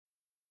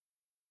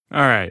All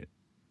right.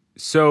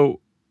 So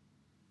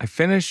I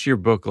finished your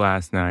book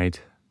last night.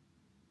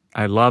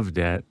 I loved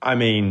it. I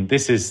mean,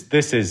 this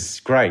is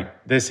great.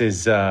 This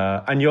is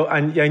and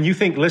you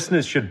think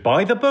listeners should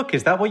buy the book?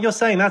 Is that what you're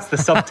saying? That's the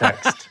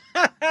subtext.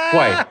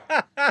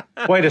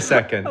 Wait a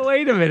second.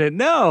 Wait a minute.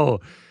 No,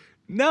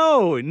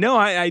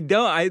 I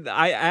don't.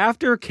 I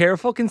after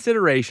careful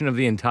consideration of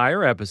the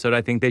entire episode,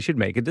 I think they should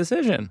make a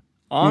decision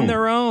on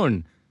their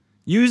own,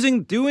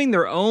 doing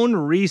their own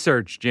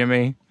research,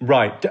 Jimmy.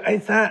 Right.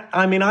 Is that?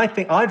 I mean, I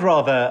think I'd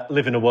rather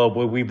live in a world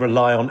where we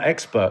rely on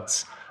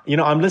experts. You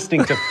know, I'm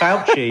listening to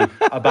Fauci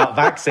about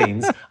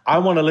vaccines. I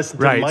want to listen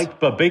to Mike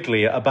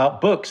Birbiglia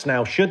about books.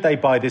 Now, should they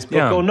buy this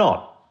book or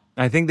not?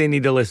 I think they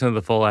need to listen to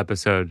the full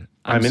episode.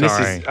 I'm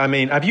sorry.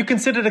 Have you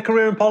considered a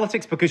career in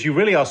politics? Because you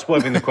really are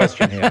swerving the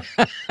question here.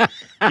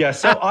 Yeah,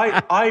 so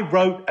I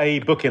wrote a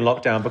book in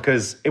lockdown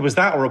because it was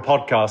that or a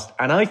podcast,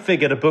 and I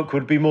figured a book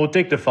would be more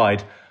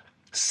dignified.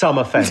 Some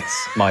offense,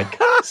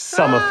 Mike.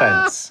 Some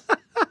offense.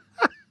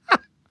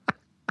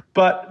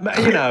 But,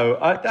 you know,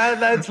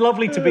 it's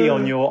lovely to be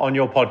on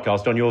your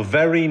podcast, on your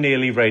very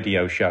nearly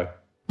radio show.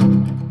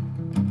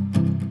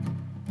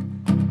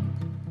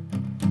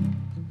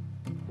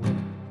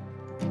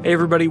 Hey,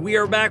 everybody. We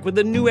are back with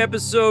a new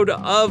episode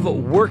of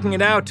Working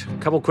It Out. A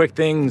couple quick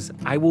things.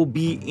 I will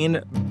be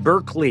in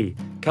Berkeley,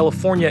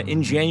 California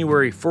in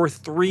January for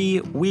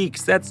 3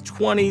 weeks. That's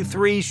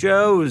 23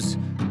 shows.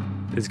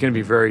 It's going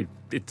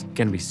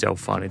to be so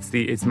fun.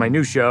 It's my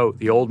new show,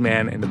 The Old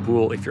Man and the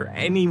Pool. If you're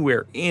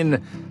anywhere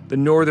in the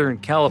Northern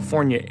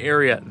California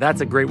area,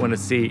 that's a great one to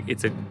see.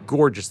 It's a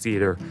gorgeous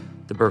theater,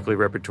 the Berkeley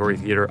Repertory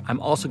Theater. I'm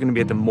also going to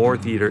be at the Moore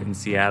Theater in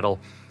Seattle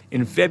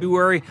in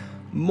February.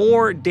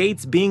 More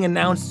dates being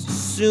announced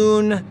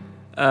soon.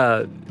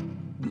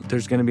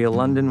 There's going to be a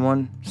London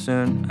one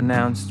soon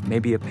announced,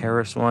 maybe a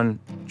Paris one.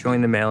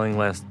 Join the mailing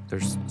list.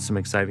 There's some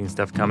exciting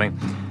stuff coming.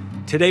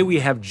 Today we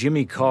have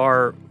Jimmy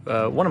Carr,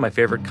 one of my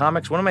favorite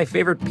comics, one of my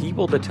favorite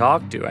people to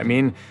talk to. I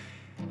mean,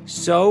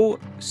 so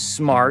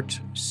smart,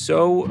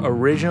 so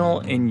original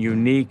and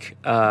unique.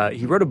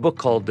 He wrote a book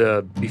called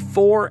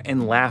Before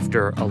and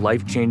Laughter, a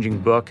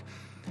life-changing book,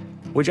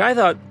 which I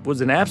thought was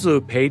an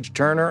absolute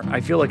page-turner.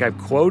 I feel like I've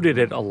quoted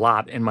it a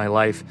lot in my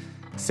life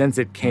since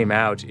it came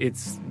out.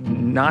 It's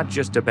not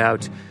just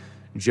about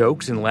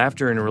jokes and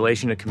laughter in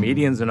relation to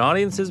comedians and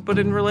audiences, but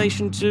in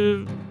relation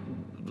to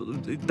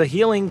the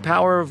healing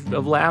power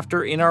of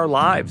laughter in our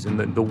lives and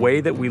the way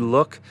that we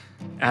look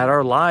at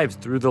our lives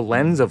through the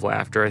lens of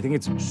laughter. I think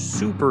it's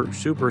super,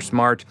 super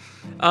smart.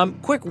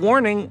 Quick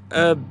warning,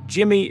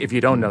 Jimmy, if you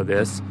don't know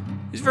this,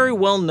 is very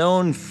well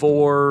known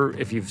for,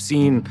 if you've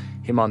seen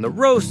him on the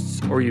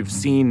roasts or you've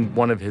seen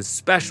one of his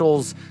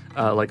specials,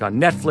 like on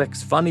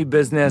Netflix, Funny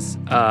Business.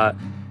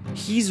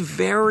 He's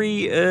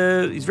very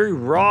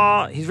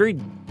raw. He's very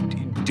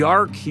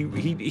dark.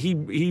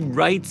 He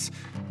writes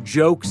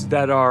jokes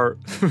that are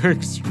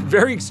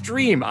very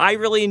extreme. I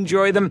really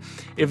enjoy them.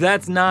 If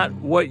that's not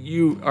what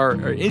you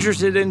are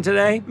interested in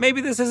today, maybe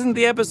this isn't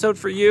the episode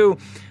for you.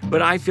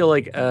 But I feel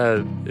like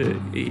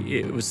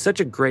it was such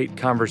a great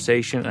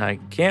conversation, and I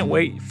can't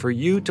wait for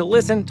you to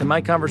listen to my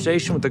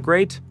conversation with the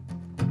great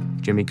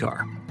Jimmy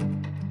Carr.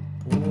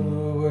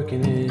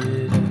 Working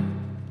it.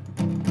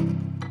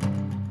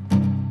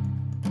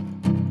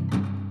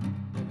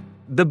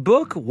 The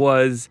book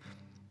was,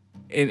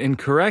 and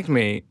correct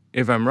me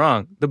if I'm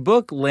wrong, the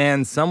book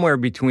lands somewhere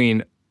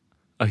between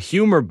a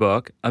humor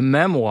book, a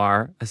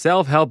memoir, a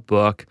self-help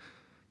book,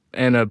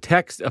 and a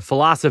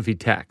philosophy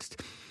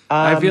text.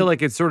 I feel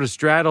like it sort of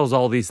straddles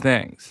all these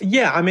things.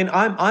 Yeah, I mean,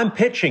 I'm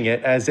pitching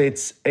it as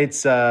it's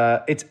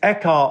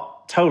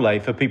Eckhart Tolle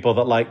for people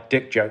that like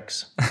dick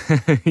jokes.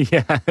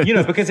 Yeah, you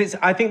know, because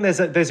I think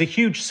there's a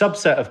huge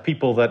subset of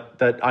people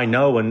that I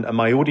know and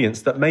my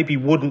audience that maybe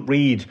wouldn't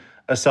read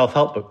a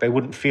self-help book. They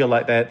wouldn't feel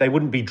like they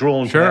wouldn't be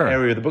drawn to that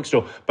area of the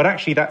bookstore. But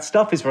actually that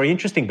stuff is very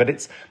interesting, but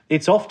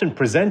it's often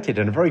presented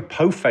in a very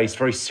po-faced,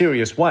 very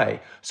serious way.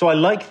 So I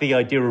like the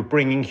idea of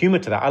bringing humor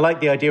to that. I like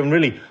the idea, and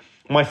really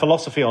my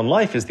philosophy on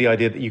life is the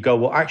idea that you go,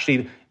 well,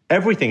 actually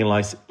everything in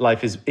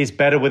life is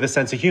better with a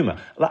sense of humor.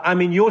 I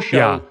mean, your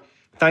show,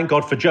 Thank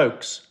God for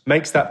Jokes,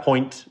 makes that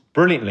point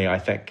brilliantly, I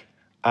think.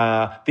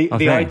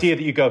 The idea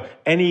that you go,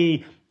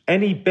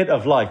 any bit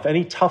of life,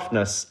 any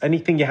toughness,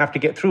 anything you have to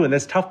get through, and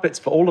there's tough bits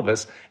for all of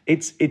us,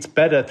 it's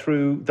better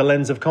through the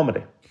lens of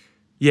comedy.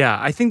 Yeah,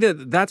 I think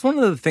that's one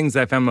of the things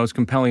that I found most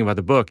compelling about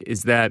the book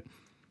is that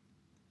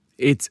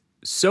it's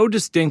so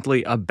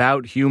distinctly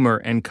about humor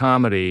and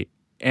comedy,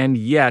 and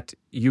yet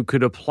you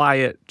could apply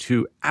it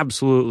to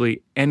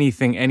absolutely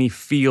anything, any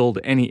field,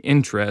 any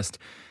interest.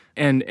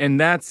 And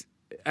that's,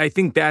 I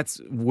think that's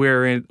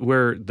where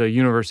the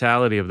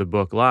universality of the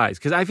book lies.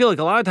 Because I feel like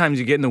a lot of times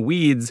you get in the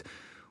weeds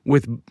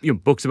with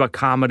books about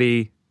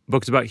comedy,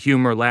 books about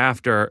humor,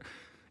 laughter,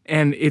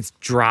 and it's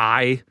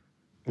dry,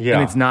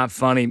 and it's not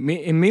funny.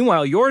 And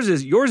meanwhile, yours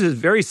is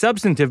very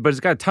substantive, but it's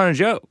got a ton of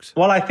jokes.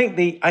 Well, I think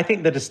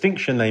the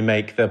distinction they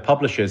make, the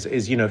publishers,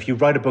 is if you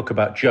write a book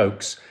about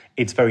jokes,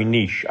 it's very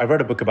niche. I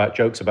wrote a book about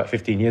jokes about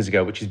 15 years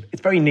ago,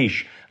 it's very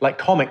niche. Like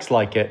comics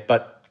like it,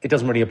 but it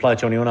doesn't really apply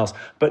to anyone else.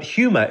 But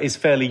humor is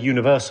fairly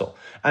universal.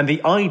 And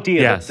the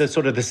idea, that the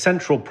sort of the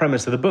central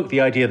premise of the book,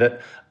 the idea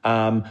that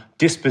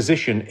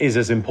disposition is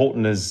as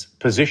important as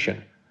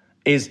position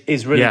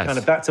is really kind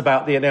of, that's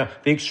about the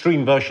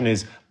extreme version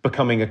is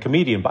becoming a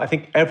comedian. But I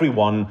think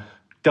everyone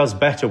does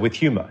better with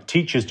humor.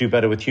 Teachers do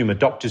better with humor.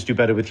 Doctors do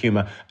better with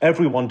humor.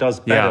 Everyone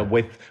does better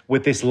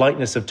with this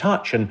lightness of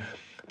touch. And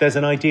there's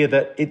an idea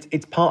that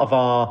it's part of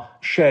our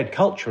shared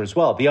culture as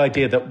well. The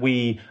idea that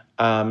we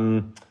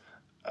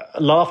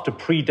laughter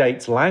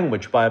predates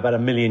language by about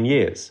 1 million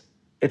years.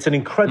 It's an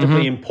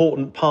incredibly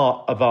important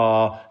part of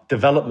our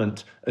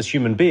development as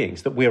human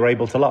beings that we are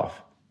able to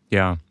laugh.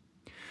 Yeah.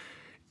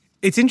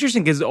 It's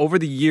interesting because over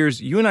the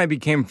years, you and I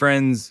became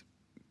friends,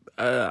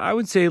 I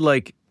would say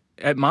like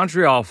at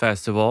Montreal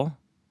Festival.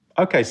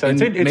 Okay, so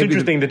it's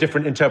interesting the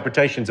different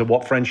interpretations of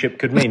what friendship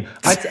could mean.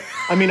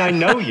 I mean, I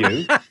know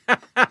you.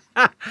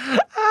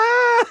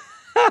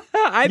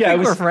 I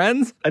think we're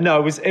friends.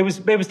 No, it was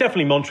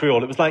definitely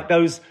Montreal. It was like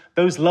those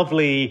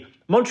lovely.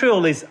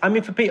 Montreal is. I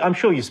mean, for Pete, I'm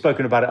sure you've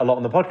spoken about it a lot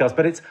on the podcast,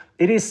 but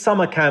it is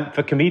summer camp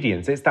for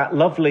comedians. It's that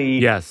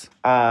lovely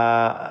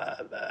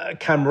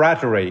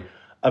camaraderie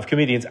of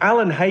comedians.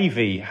 Alan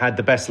Havey had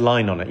the best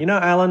line on it. You know,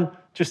 Alan,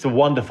 just a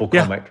wonderful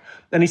comic,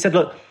 and he said,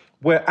 "Look,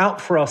 we're out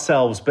for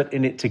ourselves, but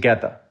in it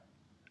together."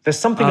 There's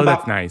something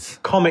about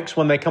comics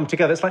when they come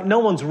together. It's like no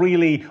one's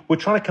really. We're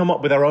trying to come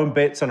up with our own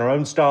bits and our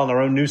own style and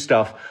our own new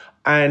stuff.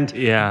 And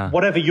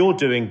whatever you're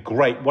doing,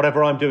 great.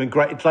 Whatever I'm doing,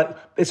 great.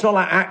 It's not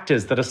like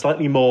actors that are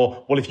slightly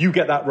more, well, if you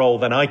get that role,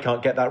 then I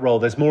can't get that role.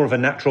 There's more of a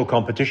natural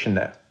competition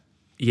there.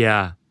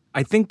 Yeah.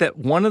 I think that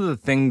one of the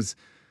things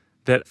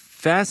that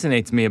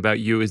fascinates me about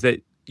you is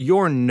that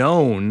you're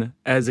known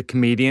as a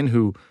comedian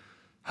who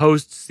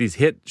hosts these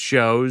hit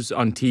shows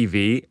on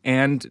TV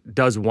and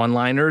does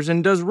one-liners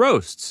and does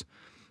roasts.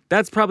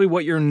 That's probably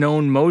what you're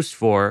known most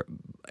for.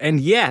 And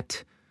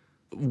yet,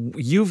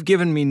 you've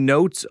given me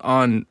notes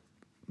on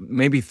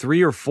maybe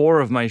 3 or 4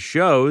 of my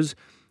shows,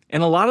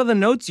 and a lot of the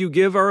notes you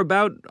give are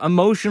about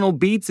emotional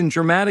beats and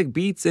dramatic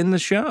beats in the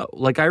show.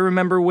 Like I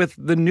remember with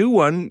the new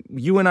one,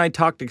 you and I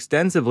talked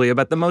extensively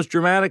about the most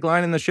dramatic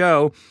line in the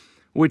show,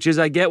 which is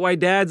I Get Why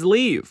Dads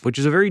Leave, which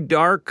is a very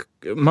dark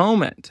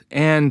moment.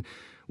 And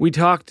we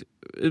talked,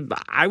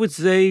 I would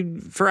say,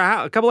 for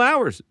a couple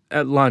hours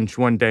at lunch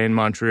one day in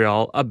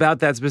Montreal about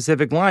that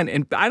specific line.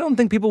 And I don't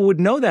think people would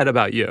know that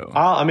about you.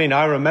 I mean,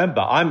 I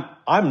remember.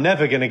 I'm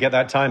never going to get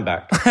that time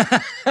back.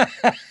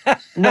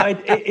 No,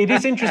 it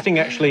is interesting,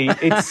 actually.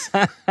 It's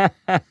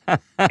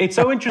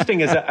so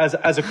interesting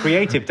as a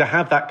creative to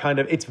have that kind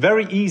of... It's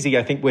very easy,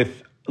 I think,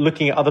 with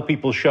looking at other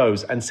people's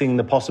shows and seeing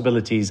the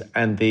possibilities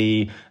and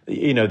the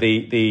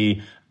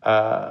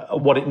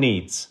what it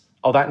needs.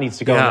 Oh, that needs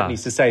to go, and that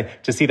needs to say,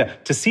 to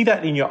see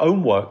that in your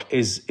own work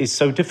is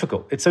so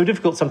difficult. It's so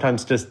difficult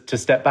sometimes to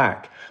step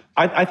back.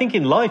 I think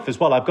in life as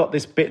well, I've got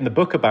this bit in the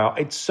book about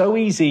it's so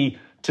easy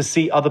to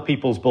see other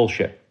people's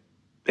bullshit.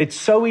 It's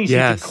so easy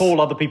to call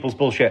other people's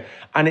bullshit,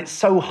 and it's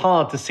so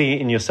hard to see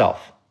it in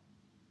yourself.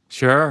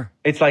 Sure.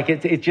 It's like,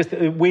 it's just,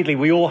 weirdly,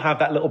 we all have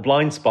that little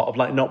blind spot of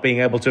like not being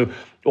able to,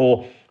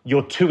 or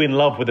you're too in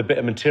love with a bit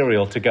of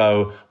material to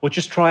go, well,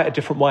 just try it a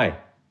different way.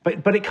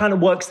 But it kind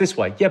of works this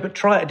way. Yeah, but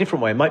try it a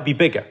different way. It might be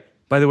bigger.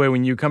 By the way,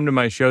 when you come to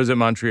my shows at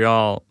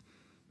Montreal,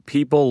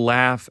 people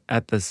laugh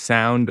at the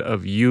sound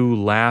of you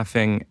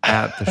laughing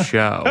at the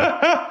show.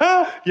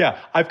 Yeah,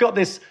 I've got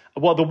this.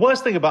 Well, the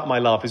worst thing about my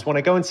laugh is when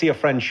I go and see a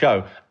friend's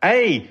show,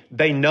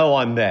 they know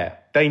I'm there.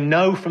 They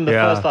know from the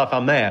first laugh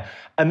I'm there.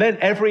 And then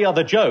every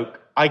other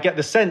joke, I get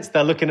the sense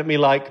they're looking at me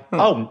like,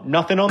 oh,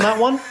 nothing on that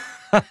one?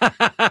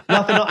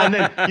 Nothing on, and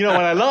then, when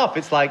I laugh,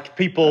 it's like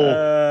people,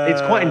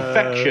 it's quite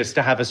infectious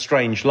to have a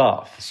strange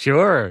laugh.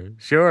 Sure.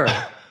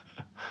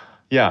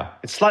 Yeah,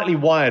 it's slightly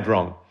wired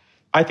wrong.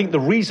 I think the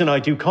reason I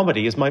do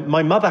comedy is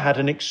my mother had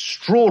an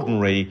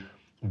extraordinary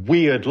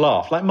weird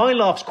laugh. Like, my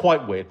laugh's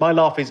quite weird. My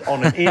laugh is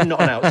on an in,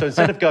 on out. So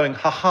instead of going,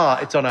 ha-ha,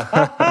 it's on a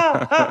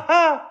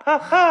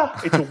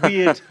ha-ha. It's a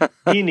weird,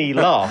 inny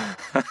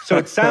laugh. So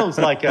it sounds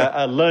like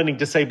a learning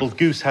disabled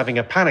goose having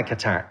a panic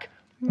attack,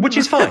 which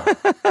is fine.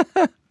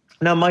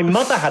 Now, my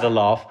mother had a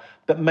laugh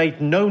that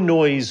made no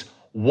noise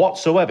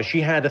whatsoever.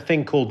 She had a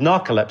thing called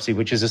narcolepsy,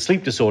 which is a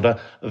sleep disorder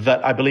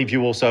that I believe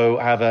you also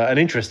have an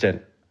interest in.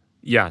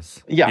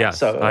 Yes. Yeah. Yes.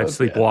 So I'm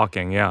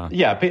sleepwalking. Yeah.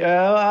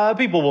 Yeah.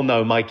 People will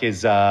know Mike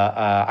is.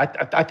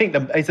 I think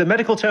it's a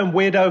medical term.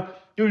 Weirdo.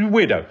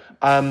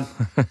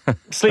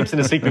 Sleeps in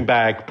a sleeping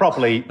bag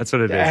properly. That's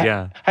what it is.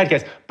 Yeah. Head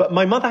case. But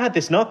my mother had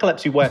this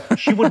narcolepsy where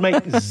she would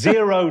make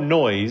zero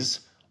noise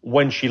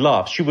when she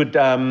laughed. She would.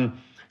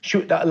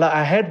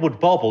 Her head would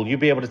bobble. You'd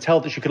be able to tell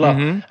that she could laugh.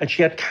 Mm-hmm. And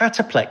she had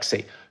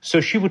cataplexy.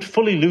 So she would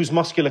fully lose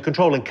muscular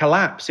control and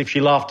collapse if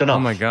she laughed enough. Oh,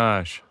 my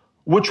gosh.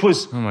 Which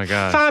was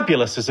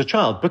fabulous as a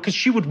child, because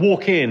she would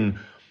walk in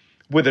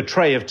with a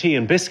tray of tea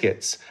and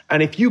biscuits.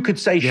 And if you could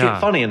say shit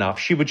funny enough,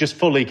 she would just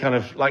fully kind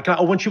of like,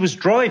 or when she was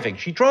driving,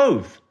 she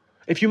drove.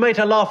 If you made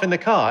her laugh in the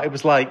car, it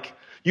was like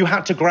you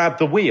had to grab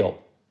the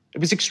wheel. It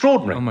was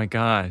extraordinary. Oh, my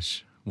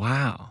gosh.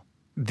 Wow.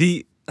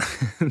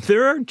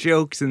 there are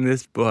jokes in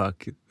this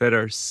book that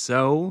are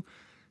so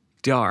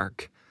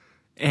dark,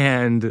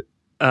 and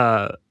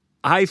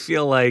I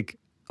feel like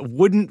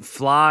wouldn't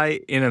fly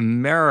in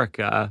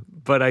America,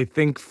 but I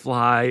think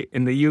fly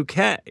in the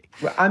UK.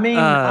 I mean,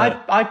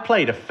 I've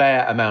played a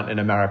fair amount in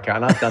America,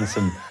 and I've done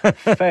some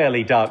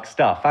fairly dark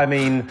stuff. I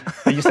mean,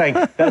 are you saying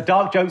that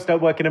dark jokes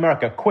don't work in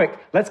America? Quick,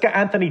 let's get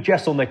Anthony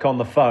Jeselnik on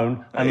the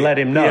phone and let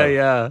him know.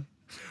 Yeah.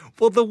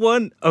 Well,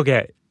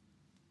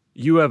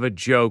 you have a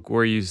joke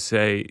where you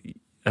say,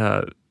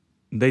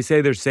 they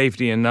say there's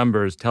safety in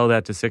numbers, tell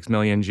that to 6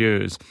 million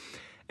Jews.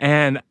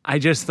 And I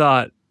just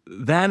thought,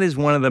 that is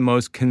one of the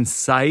most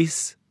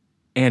concise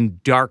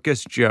and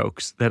darkest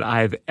jokes that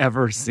I've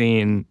ever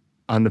seen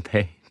on the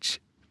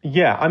page.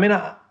 Yeah, I mean,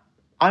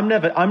 I'm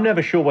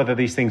never sure whether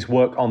these things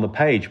work on the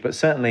page, but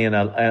certainly in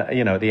at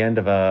the end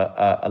of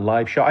a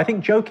live show. I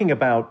think joking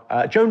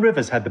about Joan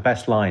Rivers had the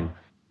best line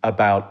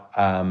about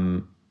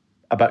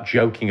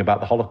joking about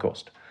the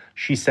Holocaust.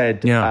 She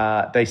said,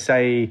 "They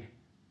say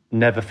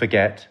never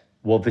forget.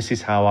 Well, this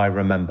is how I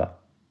remember."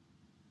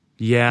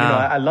 Yeah,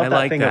 I love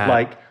that thing that. of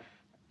like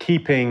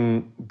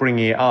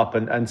bringing it up,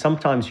 and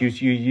sometimes you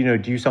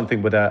do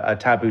something with a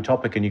taboo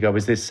topic, and you go,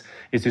 is this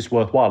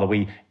worthwhile?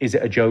 Is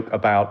it a joke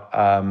about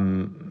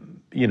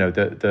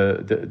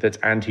that's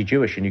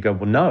anti-Jewish? And you go,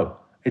 well, no,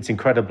 it's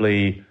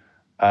incredibly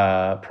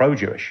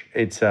pro-Jewish.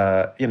 It's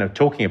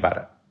talking about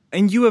it.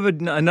 And you have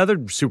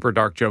another super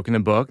dark joke in the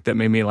book that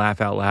made me laugh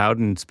out loud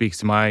and speaks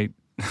to my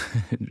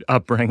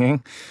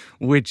upbringing,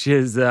 which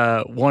is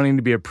wanting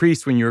to be a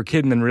priest when you were a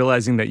kid and then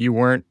realizing that you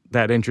weren't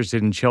that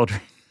interested in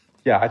children.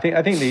 Yeah, I think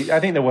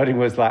the wording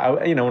was like,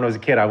 when I was a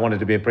kid, I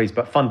wanted to be a priest,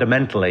 but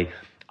fundamentally,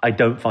 I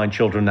don't find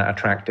children that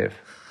attractive.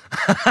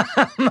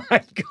 Oh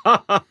my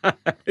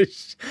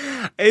gosh.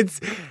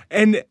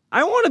 And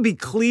I want to be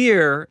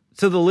clear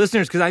to the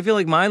listeners, because I feel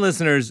like my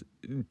listeners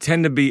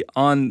tend to be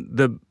on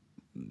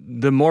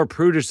the more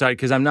prudish side,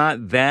 because I'm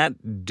not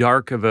that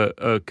dark of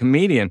a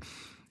comedian,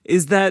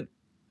 is that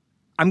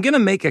I'm going to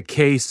make a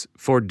case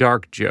for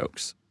dark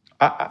jokes.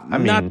 I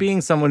mean, not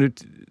being someone who...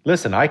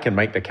 Listen, I can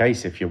make the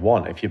case if you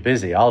want. If you're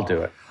busy, I'll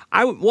do it.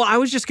 I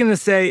was just going to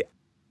say,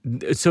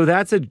 so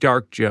that's a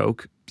dark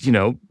joke,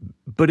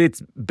 but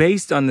it's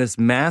based on this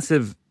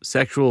massive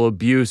sexual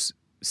abuse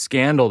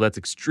scandal that's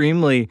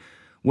extremely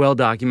well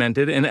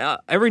documented. And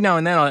every now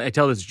and then I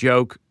tell this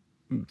joke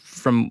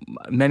from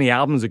many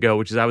albums ago,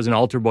 which is I was an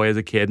altar boy as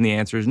a kid, and the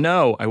answer is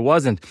no, I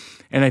wasn't.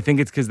 And I think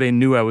it's because they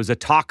knew I was a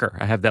talker.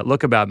 I have that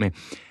look about me.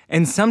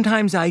 And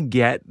sometimes I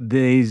get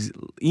these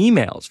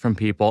emails from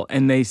people,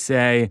 and they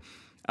say,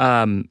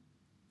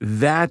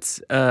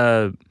 that's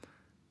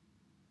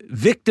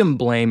victim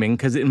blaming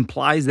because it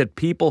implies that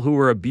people who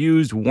were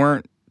abused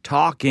weren't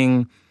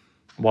talking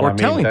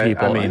telling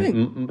people.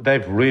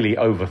 They've really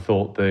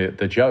overthought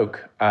the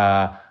joke.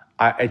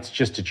 It's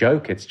just a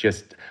joke.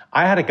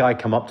 I had a guy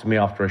come up to me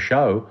after a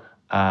show.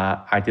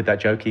 I did that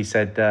joke. He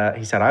said,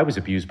 I was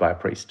abused by a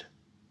priest.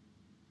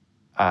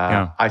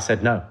 I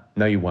said, no,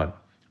 you weren't.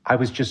 I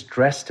was just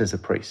dressed as a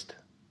priest.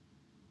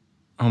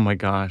 Oh my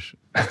gosh.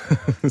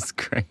 It's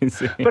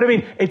crazy. But I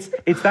mean, it's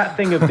that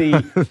thing of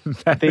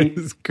that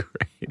is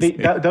crazy.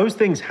 Those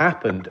things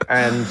happened.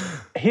 And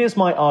here's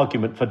my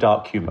argument for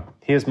dark humor.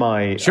 Here's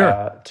my,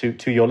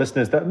 to your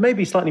listeners that may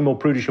be slightly more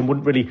prudish and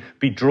wouldn't really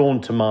be drawn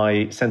to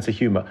my sense of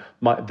humor,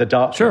 the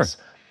darkness. Sure.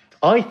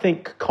 I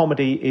think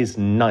comedy is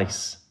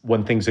nice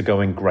when things are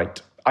going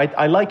great.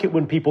 I like it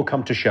when people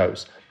come to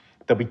shows.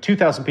 There'll be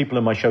 2,000 people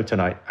in my show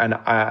tonight, and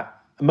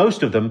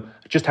most of them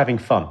are just having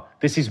fun.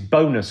 This is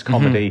bonus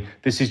comedy. Mm-hmm.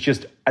 This is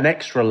just an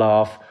extra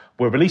laugh.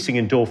 We're releasing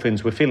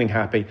endorphins. We're feeling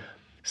happy.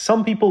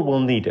 Some people will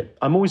need it.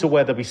 I'm always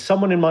aware there'll be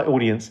someone in my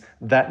audience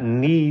that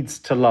needs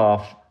to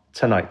laugh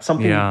tonight.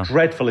 Something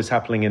dreadful is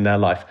happening in their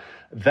life.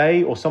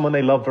 They or someone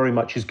they love very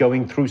much is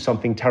going through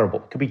something terrible.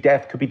 It could be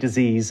death, could be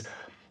disease,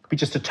 could be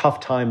just a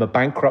tough time, a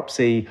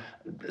bankruptcy,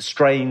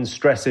 strains,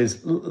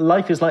 stresses.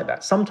 Life is like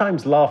that.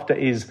 Sometimes laughter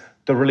is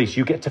the release.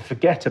 You get to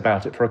forget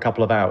about it for a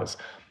couple of hours.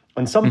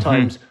 And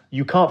sometimes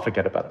you can't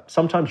forget about it.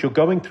 Sometimes you're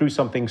going through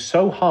something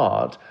so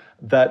hard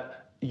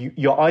that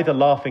you're either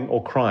laughing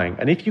or crying.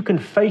 And if you can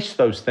face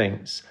those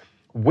things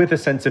with a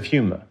sense of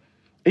humor,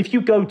 if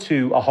you go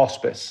to a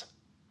hospice,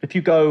 if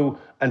you go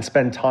and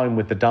spend time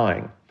with the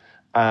dying,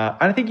 and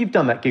I think you've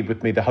done that gig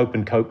with me, the Hope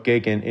and Cope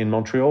gig in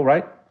Montreal,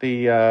 right?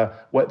 They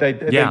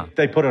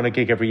put on a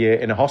gig every year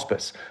in a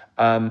hospice,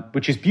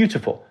 which is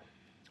beautiful.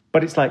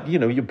 But it's like,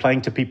 you're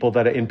playing to people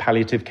that are in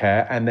palliative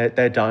care and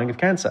they're dying of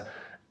cancer.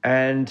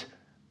 And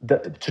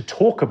to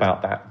talk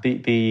about that,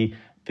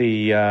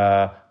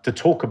 to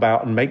talk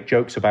about and make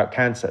jokes about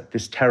cancer,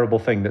 this terrible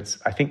thing that's,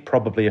 I think,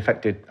 probably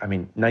affected,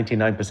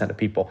 99% of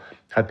people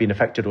have been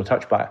affected or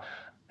touched by it.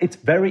 It's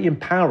very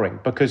empowering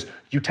because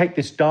you take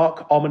this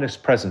dark, ominous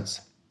presence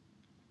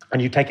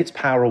and you take its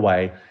power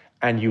away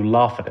and you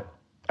laugh at it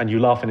and you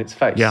laugh in its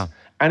face. Yeah.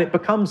 And it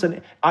becomes,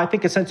 I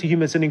think a sense of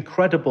humor is an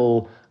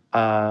incredible,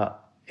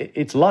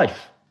 it's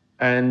life.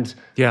 And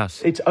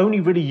yes, it's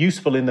only really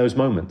useful in those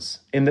moments.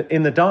 In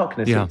the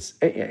darkness,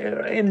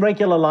 in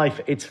regular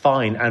life, it's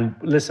fine. And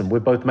listen,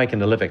 we're both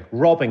making a living,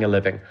 robbing a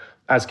living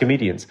as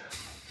comedians.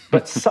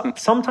 But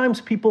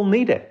sometimes people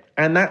need it.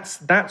 And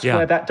that's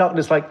where that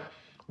darkness, like,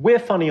 we're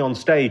funny on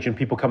stage and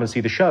people come and see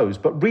the shows.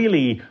 But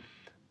really,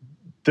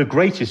 the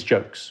greatest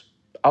jokes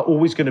are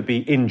always going to be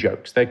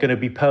in-jokes. They're going to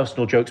be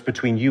personal jokes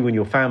between you and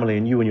your family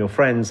and you and your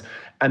friends.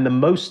 And the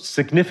most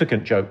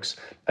significant jokes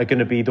are going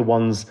to be the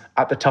ones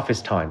at the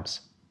toughest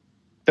times.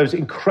 Those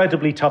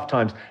incredibly tough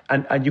times.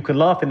 And you can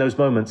laugh in those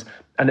moments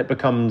and it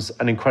becomes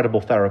an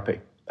incredible therapy.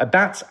 And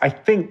that's, I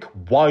think,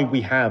 why we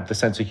have the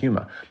sense of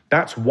humor.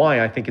 That's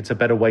why I think it's a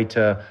better way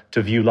to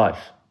view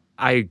life.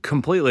 I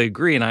completely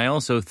agree. And I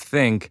also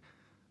think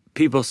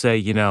people say,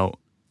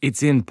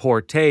 it's in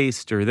poor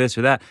taste or this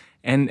or that.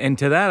 And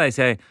to that I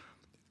say,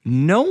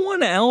 no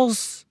one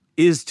else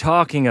is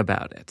talking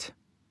about it.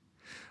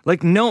 The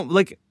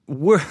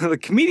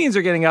comedians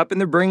are getting up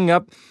and they're bringing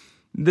up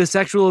the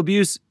sexual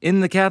abuse in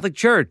the Catholic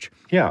Church.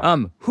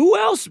 Yeah. Who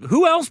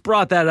else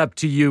brought that up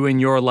to you in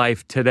your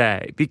life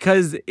today?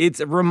 Because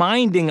it's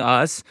reminding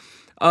us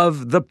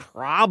of the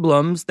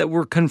problems that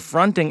we're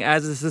confronting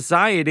as a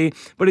society,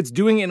 but it's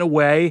doing it in a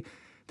way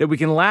that we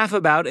can laugh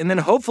about and then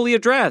hopefully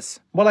address.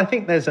 Well, I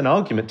think there's an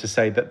argument to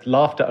say that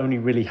laughter only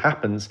really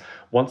happens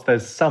once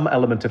there's some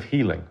element of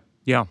healing.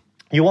 Yeah.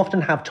 You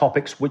often have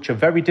topics which are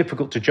very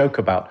difficult to joke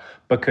about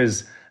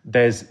because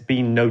there's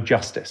been no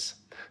justice.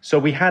 So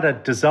we had a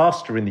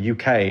disaster in the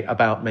UK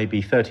about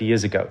maybe 30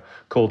 years ago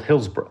called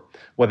Hillsborough,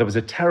 where there was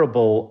a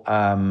terrible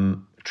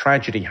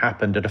tragedy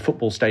happened at a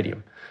football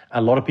stadium.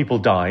 A lot of people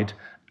died,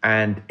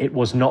 and it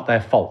was not their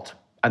fault.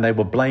 And they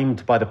were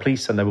blamed by the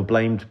police and they were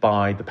blamed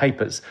by the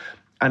papers.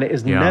 And it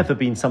has never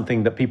been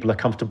something that people are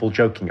comfortable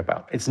joking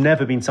about. It's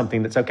never been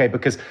something that's okay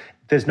because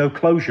there's no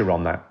closure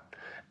on that.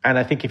 And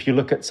I think if you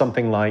look at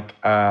something like,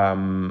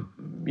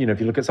 if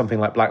you look at something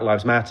like Black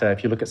Lives Matter,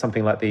 if you look at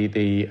something like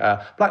the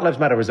Black Lives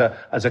Matter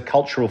as a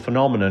cultural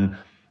phenomenon,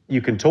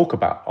 you can talk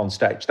about on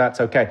stage. That's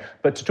okay.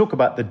 But to talk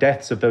about the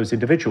deaths of those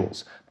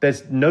individuals,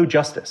 there's no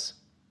justice.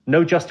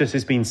 No justice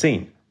has been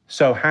seen.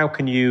 So how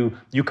can you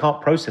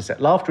can't process it.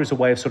 Laughter is a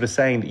way of sort of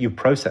saying that you've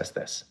processed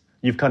this.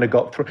 You've kind of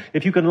got through.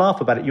 If you can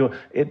laugh about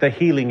it, the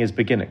healing is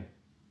beginning.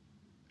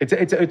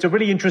 It's a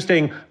really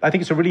interesting. I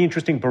think it's a really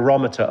interesting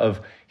barometer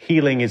of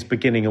healing is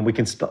beginning, and we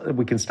can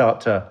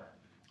start to.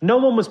 No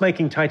one was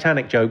making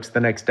Titanic jokes the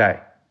next day.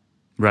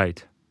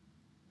 Right.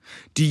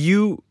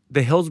 The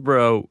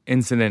Hillsborough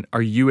incident?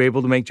 Are you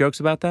able to make jokes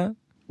about that?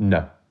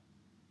 No.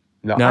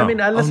 I mean,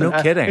 listen.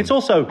 No kidding. It's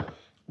also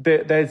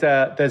there's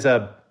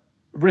a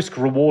risk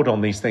reward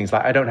on these things.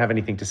 Like, I don't have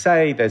anything to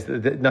say. There's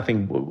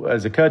nothing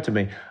has occurred to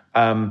me.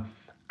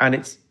 And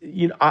it's,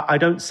 I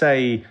don't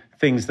say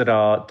things that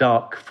are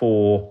dark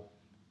for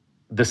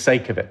the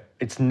sake of it.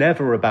 It's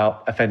never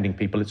about offending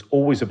people. It's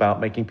always about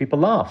making people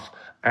laugh.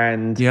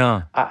 And,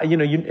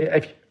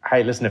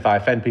 hey, listen, if I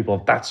offend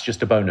people, that's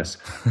just a bonus.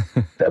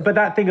 But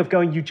that thing of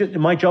going,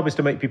 my job is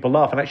to make people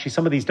laugh. And actually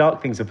some of these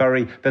dark things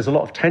there's a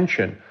lot of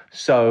tension.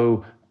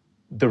 So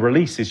the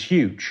release is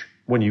huge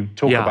when you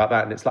talk about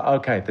that. And it's like,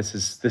 okay, this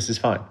is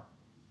fine.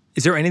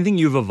 Is there anything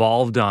you've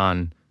evolved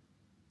on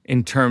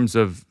in terms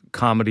of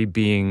comedy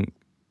being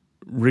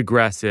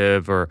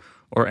regressive or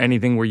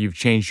anything where you've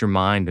changed your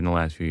mind in the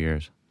last few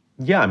years?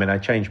 Yeah, I mean,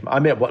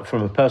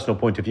 from a personal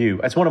point of view,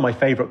 it's one of my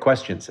favorite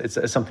questions. It's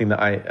something that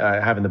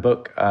I have in the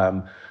book.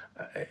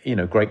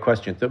 Great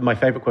question. My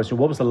favorite question,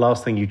 what was the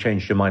last thing you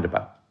changed your mind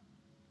about?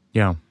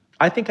 Yeah.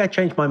 I think I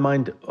change my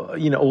mind,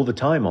 all the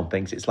time on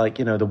things. It's like,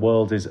 the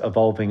world is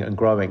evolving and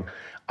growing.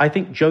 I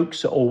think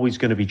jokes are always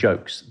going to be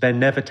jokes. They're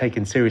never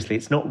taken seriously.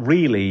 It's not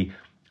really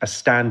a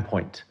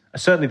standpoint.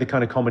 Certainly the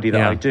kind of comedy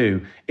that I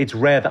do, it's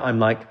rare that I'm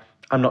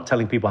not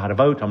telling people how to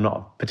vote. I'm not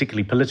a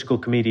particularly political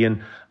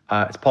comedian.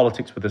 It's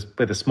politics with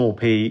a small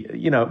p.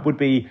 It would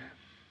be.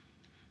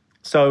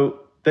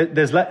 So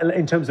there's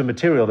in terms of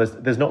material,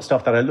 there's not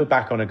stuff that I look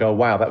back on and go,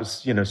 wow, that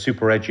was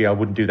super edgy. I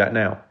wouldn't do that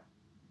now.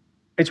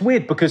 It's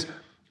weird because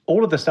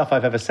all of the stuff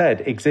I've ever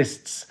said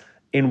exists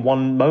in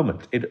one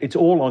moment. It's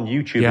all on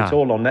YouTube. Yeah. It's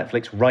all on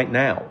Netflix right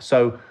now.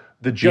 So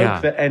the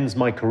joke that ends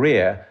my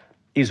career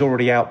is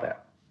already out there.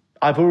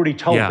 I've already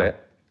told it,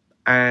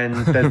 and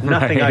there's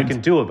nothing I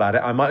can do about it.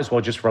 I might as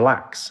well just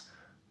relax.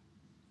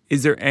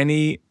 Is there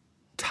any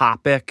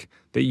topic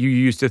that you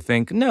used to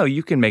think, no,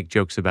 you can make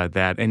jokes about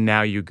that, and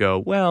now you go,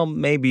 well,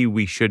 maybe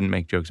we shouldn't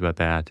make jokes about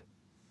that?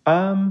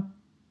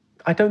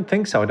 I don't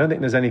think so. I don't think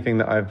there's anything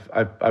that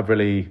I've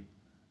really...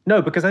 No,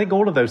 because I think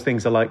all of those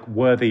things are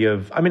worthy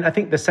of... I mean, I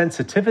think the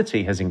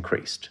sensitivity has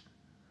increased.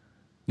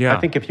 Yeah. I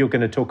think if you're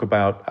going to talk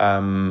about,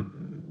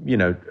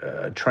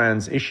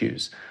 trans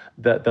issues,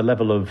 the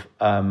level of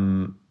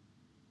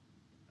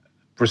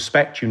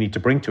respect you need to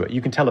bring to it.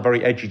 You can tell a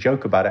very edgy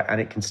joke about it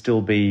and it can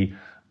still be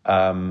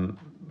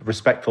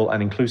respectful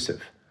and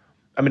inclusive.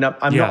 I mean,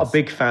 I'm not a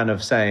big fan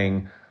of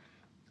saying...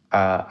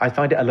 I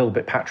find it a little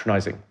bit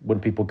patronizing when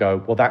people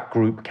go, well, that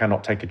group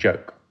cannot take a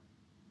joke.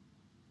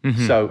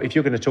 Mm-hmm. So if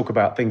you're going to talk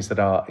about things that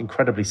are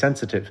incredibly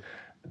sensitive,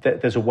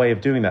 there's a way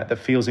of doing that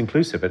feels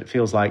inclusive. It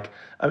feels like,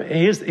 I mean,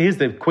 here's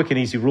the quick and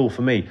easy rule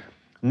for me.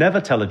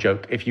 Never tell a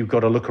joke if you've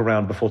got to look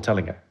around before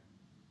telling it.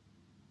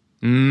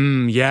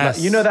 Yes.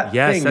 You know that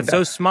yes, thing? That's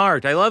so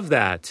smart. I love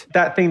that.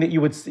 That thing that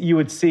you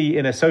would see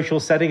in a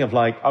social setting of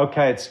like,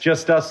 okay, it's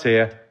just us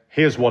here.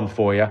 Here's one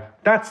for you.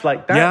 That's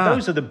like that. Yeah.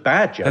 Those are the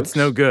bad jokes. That's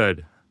no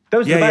good.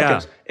 Those are the bad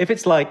jokes. If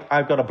it's like,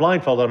 I've got a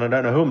blindfold on, I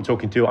don't know who I'm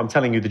talking to, I'm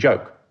telling you the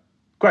joke.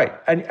 Great.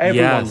 And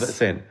everyone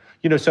that's in.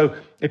 You know, so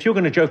if you're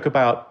going to joke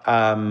about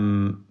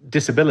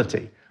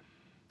disability,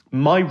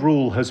 my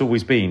rule has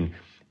always been,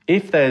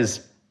 if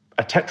there's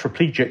a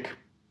tetraplegic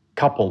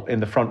couple in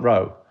the front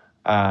row,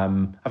 I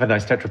have a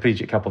nice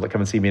tetraplegic couple that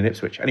come and see me in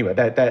Ipswich. Anyway,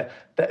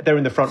 they're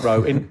in the front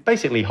row in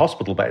basically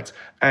hospital beds.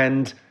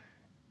 And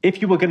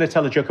if you were going to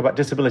tell a joke about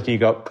disability, you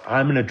go,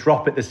 I'm going to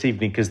drop it this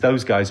evening because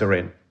those guys are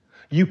in.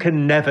 You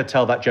can never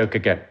tell that joke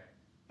again.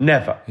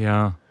 Never.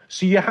 Yeah.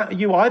 So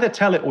you either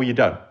tell it or you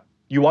don't.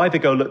 You either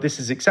go, look, this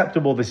is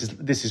acceptable.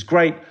 This is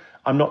great.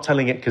 I'm not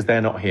telling it because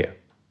they're not here.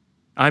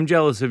 I'm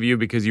jealous of you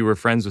because you were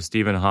friends with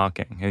Stephen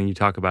Hawking, and you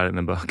talk about it in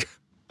the book.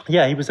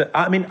 Yeah, he was.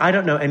 I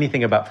don't know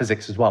anything about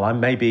physics as well.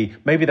 Maybe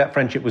that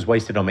friendship was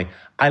wasted on me.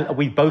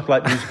 We both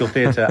like musical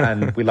theatre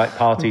and we like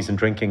parties and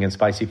drinking and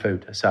spicy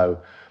food.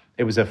 So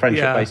it was a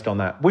friendship based on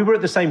that. We were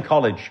at the same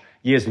college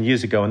years and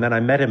years ago, and then I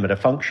met him at a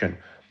function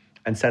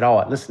and said,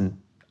 "Oh,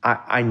 listen,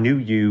 I knew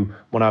you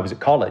when I was at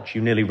college.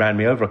 You nearly ran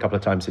me over a couple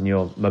of times in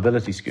your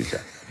mobility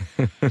scooter."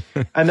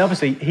 And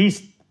obviously,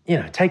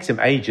 it takes him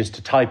ages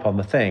to type on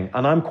the thing,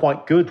 and I'm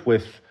quite good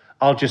with.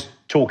 I'll just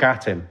talk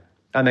at him.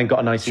 And then got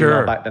a nice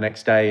email back the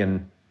next day,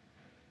 and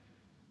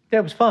it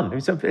was fun.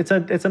 It's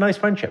a nice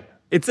friendship.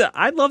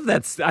 I love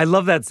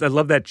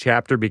that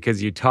chapter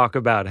because you talk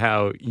about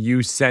how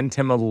you sent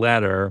him a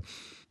letter,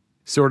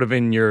 sort of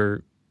in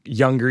your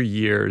younger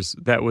years,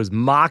 that was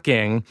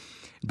mocking,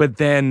 but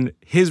then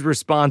his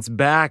response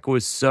back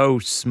was so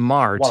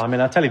smart. Well, I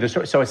mean, I'll tell you the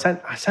story. So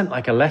I sent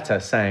like a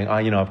letter saying,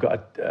 I've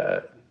got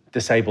a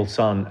disabled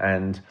son,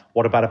 and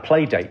what about a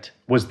play date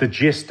was the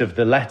gist of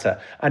the letter,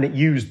 and it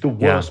used the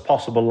worst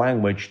possible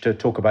language to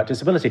talk about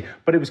disability,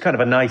 but it was kind of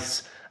a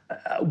nice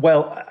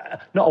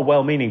not a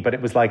well-meaning, but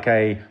it was like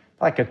a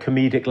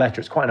comedic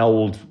letter. It's quite an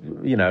old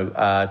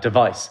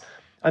device.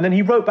 And then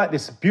he wrote back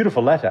this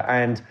beautiful letter,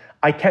 and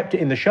I kept it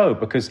in the show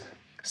because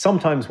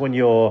sometimes when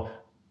you're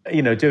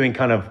doing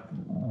kind of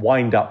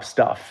wind-up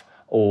stuff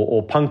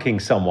or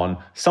punking someone,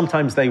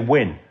 sometimes they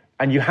win,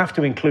 and you have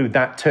to include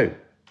that too.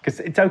 Because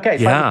it's okay.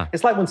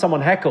 It's like when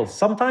someone heckles.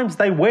 Sometimes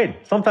they win.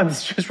 Sometimes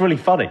it's just really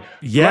funny.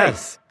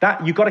 Yes.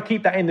 That you got to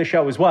keep that in the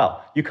show as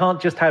well. You can't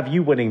just have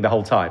you winning the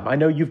whole time. I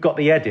know you've got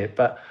the edit,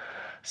 but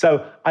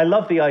so I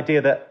love the idea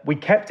that we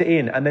kept it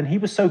in, and then he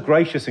was so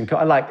gracious and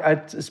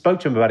I spoke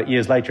to him about it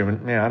years later,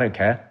 and I don't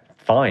care,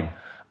 fine,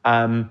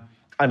 and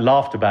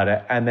laughed about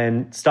it, and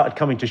then started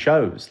coming to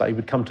shows. Like he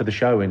would come to the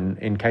show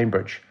in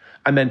Cambridge,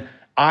 and then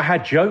I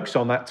had jokes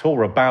on that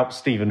tour about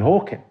Stephen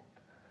Hawking.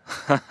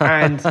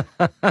 And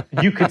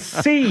you could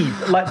see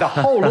like the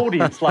whole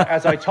audience, like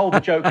as I told the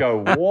joke,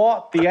 go,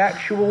 "What the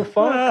actual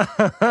fuck?"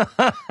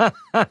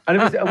 And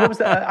it was what was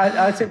that?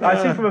 I seem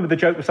to remember the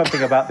joke was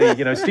something about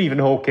the Stephen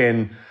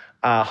Hawking,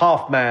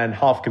 half man,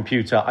 half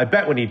computer. I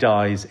bet when he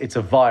dies, it's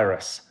a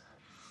virus.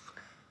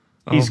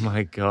 Oh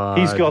my God!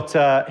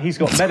 He's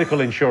got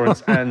medical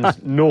insurance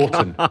and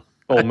Norton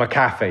or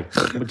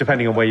McAfee,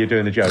 depending on where you're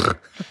doing the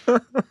joke. Oh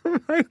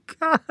my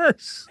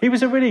gosh!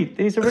 He's a really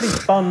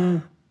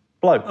fun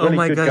bloke. Really oh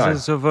my good gosh, guy.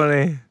 That's so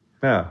funny.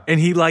 Yeah. And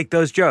he liked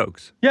those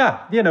jokes. Yeah,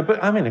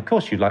 but I mean, of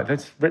course you'd like that.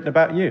 It's written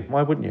about you.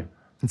 Why wouldn't you?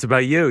 It's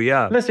about you,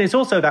 yeah. Listen, it's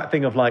also that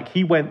thing of like,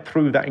 he went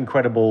through that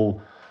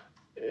incredible,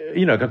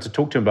 got to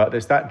talk to him about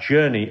this, that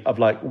journey of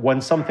like, when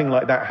something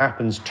like that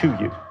happens to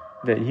you,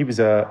 that he was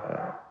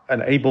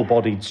an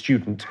able-bodied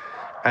student,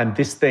 and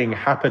this thing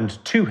happened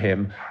to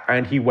him,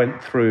 and he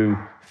went through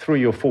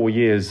 3 or 4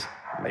 years,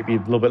 maybe a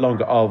little bit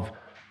longer, of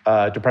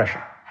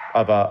depression,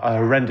 of a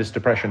horrendous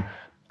depression.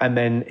 And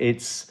then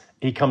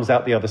he comes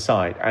out the other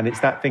side. And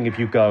it's that thing if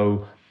you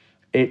go,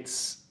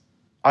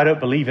 I don't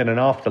believe in an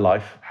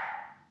afterlife.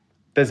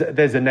 There's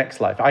a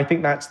next life. I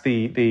think that's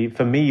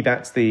for me,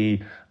 that's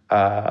the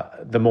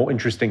more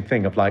interesting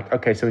thing of like,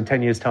 okay, so in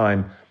 10 years'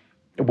 time,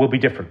 it will be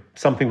different.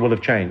 Something will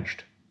have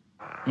changed.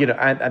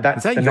 And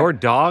that's... Is that your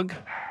dog?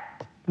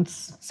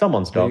 It's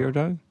someone's dog. Your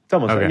dog?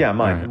 Someone's dog. Yeah,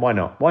 mine. Right. Why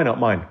not? Why not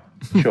mine?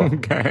 Sure.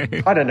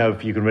 Okay. I don't know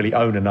if you can really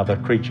own another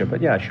creature,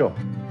 but yeah, sure.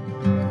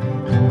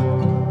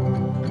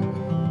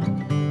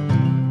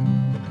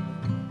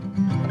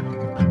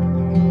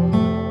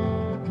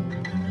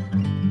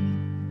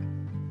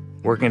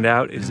 Working It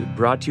Out is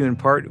brought to you in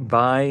part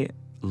by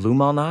Lou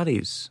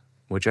Malnati's,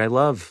 which I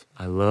love.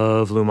 I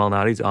love Lou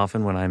Malnati's.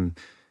 Often when I'm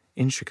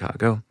in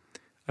Chicago,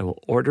 I will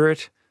order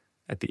it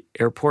at the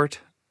airport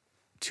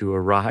to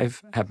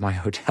arrive at my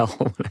hotel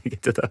when I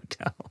get to the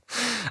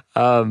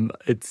hotel.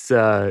 It's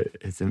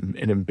an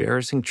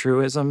embarrassing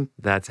truism.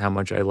 That's how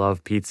much I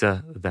love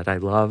pizza that I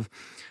love.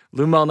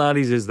 Lou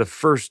Malnati's is the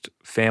first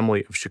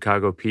family of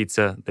Chicago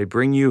pizza. They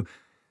bring you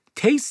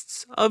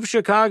tastes of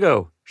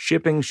Chicago.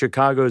 shipping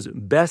Chicago's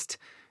best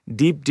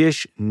deep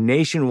dish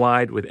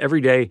nationwide with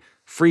everyday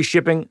free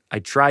shipping. I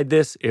tried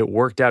this. It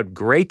worked out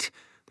great.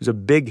 It was a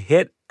big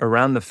hit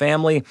around the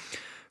family.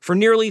 For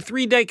nearly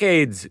 3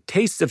 decades,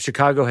 Tastes of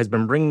Chicago has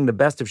been bringing the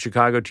best of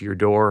Chicago to your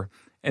door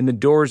and the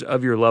doors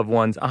of your loved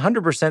ones.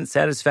 100%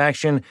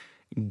 satisfaction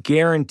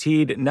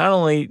guaranteed. Not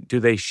only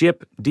do they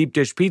ship deep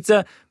dish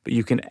pizza, but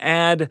you can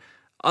add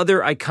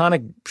other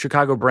iconic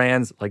Chicago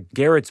brands like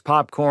Garrett's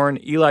Popcorn,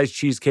 Eli's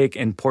Cheesecake,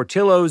 and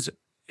Portillo's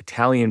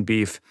Italian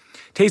Beef.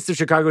 Taste of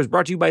Chicago is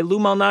brought to you by Lou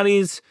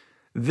Malnati's.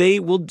 They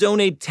will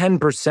donate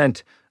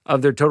 10%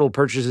 of their total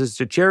purchases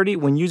to charity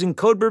when using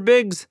code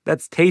BIRBIGS.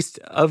 That's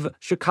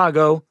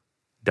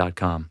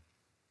tasteofchicago.com.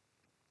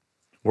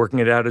 Working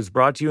It Out is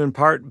brought to you in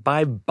part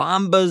by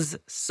Bombas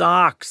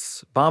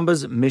Socks.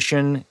 Bombas'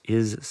 mission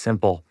is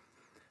simple.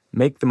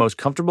 Make the most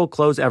comfortable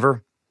clothes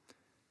ever.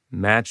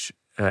 Match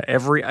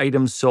every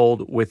item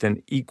sold with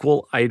an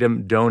equal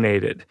item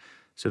donated.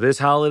 So this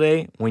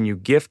holiday, when you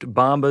gift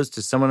Bombas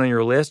to someone on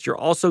your list, you're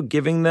also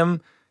giving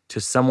them to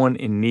someone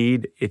in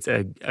need. It's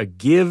a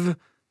give.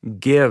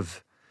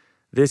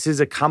 This is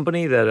a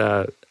company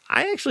that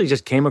I actually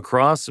just came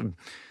across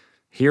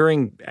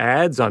hearing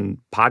ads on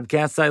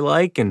podcasts I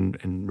like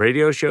and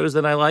radio shows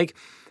that I like.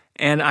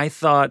 And I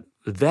thought,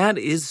 that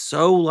is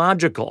so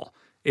logical.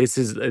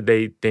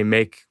 They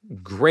make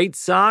great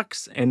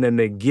socks, and then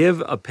they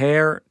give a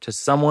pair to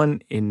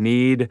someone in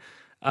need.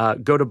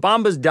 Go to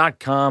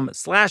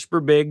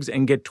bombas.com/birbigs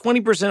and get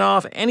 20%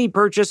 off any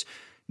purchase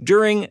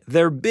during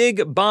their big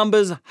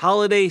Bombas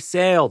holiday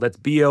sale. That's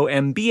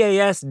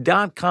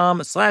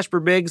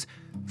bombas.com/birbigs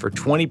for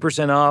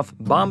 20% off.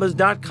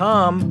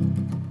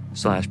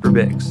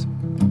 bombas.com/birbigs.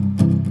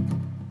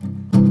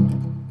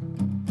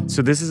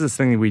 So this is this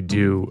thing that we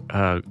do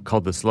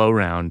called the slow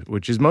round,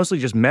 which is mostly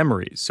just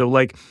memories. So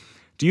like,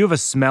 do you have a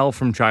smell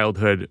from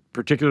childhood,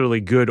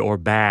 particularly good or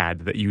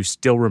bad, that you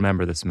still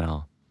remember the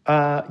smell?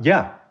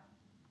 Yeah.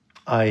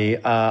 I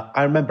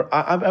remember,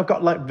 I've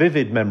got like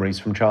vivid memories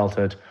from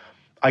childhood.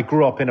 I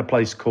grew up in a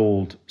place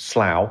called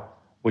Slough,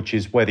 which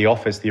is where the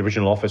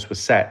original office was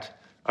set.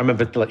 I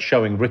remember like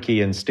showing Ricky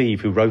and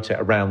Steve, who wrote it,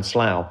 around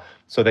Slough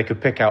so they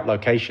could pick out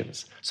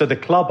locations. So the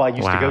club I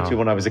used to go to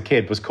when I was a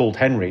kid was called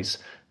Henry's.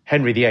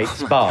 Henry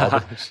VIII's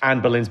bar, Anne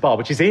Boleyn's bar,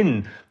 which is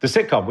in the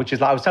sitcom, which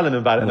is like, I was telling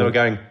them about it and they were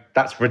going,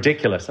 that's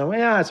ridiculous. And I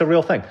went, yeah, it's a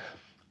real thing.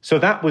 So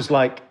that was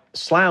like,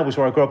 Slough was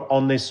where I grew up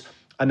on this,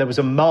 and there was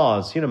a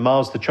Mars,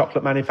 Mars, the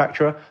chocolate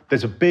manufacturer.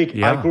 There's a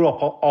big, I grew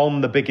up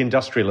on the big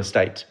industrial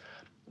estate,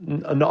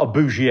 not a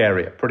bougie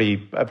area,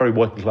 a very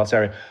working class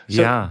area.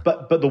 So,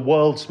 but the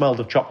world smelled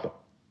of chocolate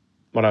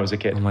when I was a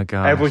kid. Oh my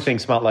gosh. Everything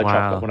smelled like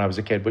chocolate when I was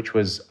a kid, which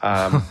was...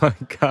 oh my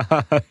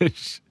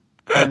gosh.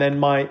 And then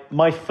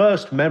my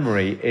first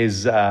memory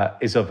is I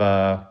was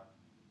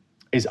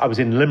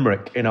in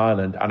Limerick in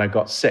Ireland and I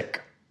got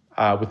sick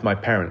with my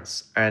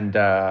parents, and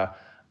I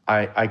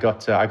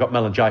got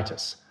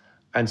meningitis,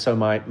 and so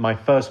my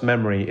first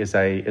memory is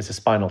a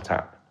spinal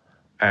tap,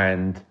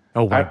 and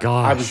oh my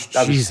gosh,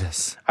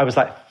 Jesus! I was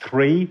like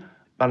 3,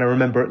 and I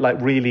remember it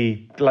like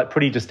really like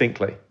pretty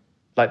distinctly,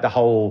 like the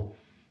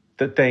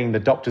thing, the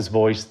doctor's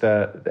voice,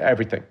 the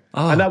everything.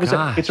 Oh, and that was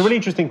gosh. It's a really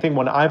interesting thing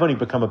when I've only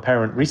become a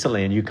parent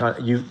recently, and you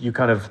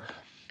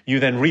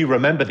then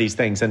remember these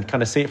things and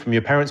kind of see it from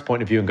your parents'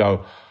 point of view and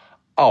go,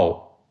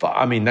 oh, but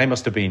I mean, they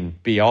must have been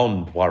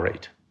beyond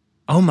worried.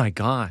 Oh my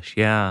gosh,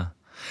 yeah.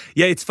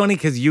 Yeah, it's funny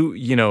because you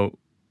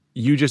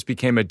just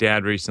became a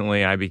dad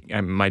recently.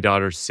 My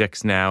daughter's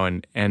 6 now,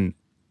 and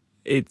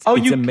it's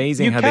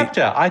amazing you how kept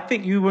her. I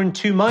think you were in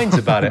two minds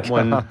about it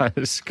when... No,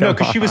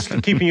 because she was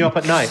keeping you up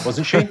at night,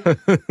 wasn't she?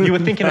 You were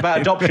thinking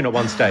about adoption at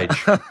one stage.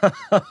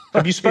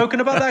 Have you spoken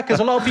about that? Because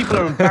a lot of people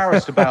are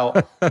embarrassed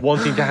about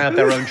wanting to have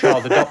their own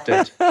child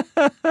adopted.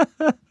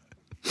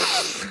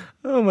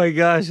 Oh my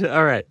gosh.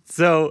 All right.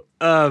 So,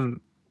 okay,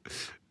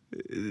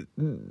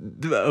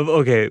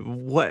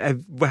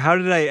 how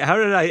did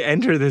I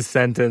enter this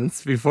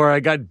sentence before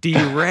I got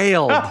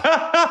derailed?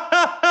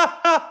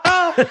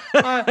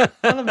 I'm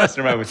not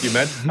messing around with you,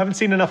 man. I haven't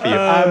seen enough of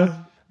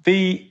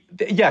you.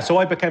 So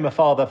I became a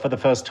father for the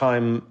first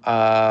time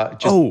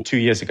 2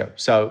 years ago.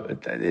 So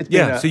it's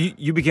been so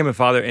you became a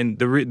father, and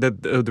the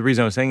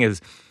reason I was saying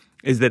is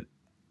that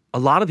a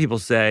lot of people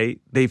say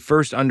they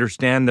first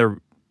understand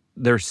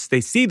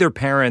they see their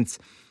parents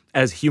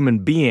as human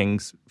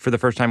beings for the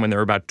first time when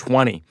they're about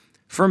 20.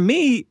 For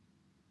me,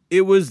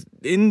 it was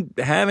in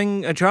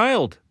having a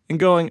child and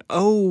going,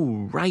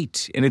 oh,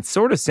 right. And it's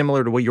sort of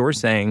similar to what you're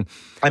saying.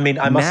 I mean,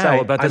 I must say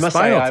about the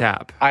spinal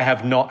tap. I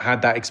have not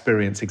had that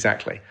experience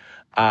exactly.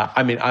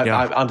 I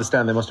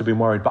understand they must have been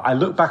worried, but I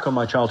look back on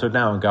my childhood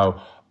now and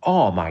go,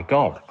 oh my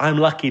God, I'm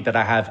lucky that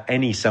I have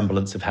any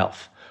semblance of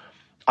health.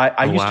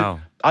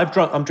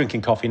 I'm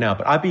drinking coffee now,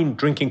 but I've been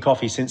drinking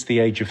coffee since the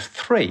age of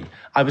 3.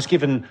 I used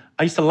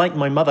to like,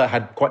 my mother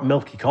had quite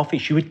milky coffee.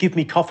 She would give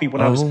me coffee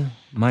when I was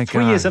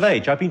 3 years of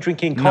age. I've been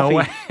drinking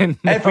coffee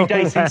every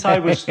day since I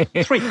was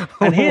 3.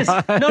 And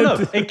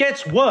it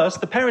gets worse.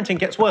 The parenting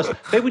gets worse.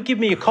 They would give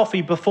me a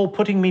coffee before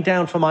putting me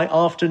down for my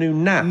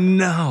afternoon nap.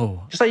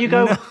 No. Just like you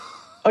go,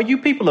 Oh, you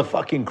people are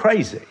fucking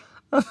crazy.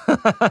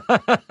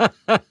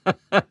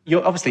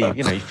 You're obviously,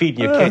 you're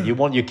feeding your kid. You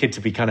want your kid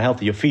to be kind of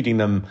healthy. You're feeding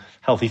them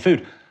healthy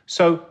food.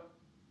 So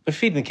we're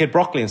feeding the kid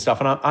broccoli and stuff.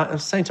 And I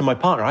was saying to my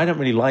partner, I don't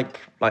really like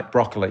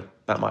broccoli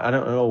that much. I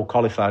don't know, or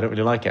cauliflower. I don't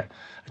really like it.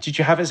 Did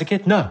you have it as a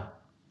kid? No.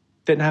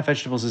 Didn't have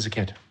vegetables as a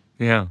kid.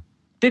 Yeah.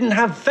 Didn't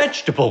have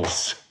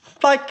vegetables.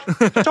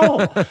 At all.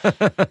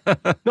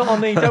 Not on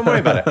me. Don't worry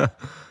about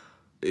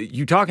it.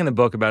 You talk in the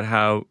book about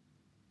how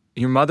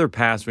your mother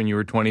passed when you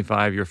were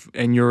 25,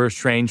 and you're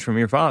estranged from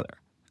your father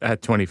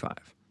at 25.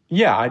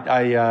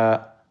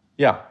 Yeah,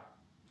 yeah.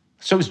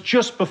 So it was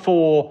just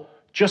before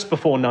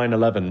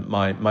 9/11,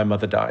 my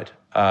mother died.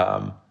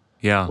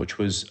 Which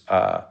was,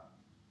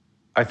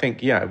 I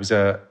think, it was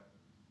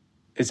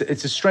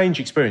it's a strange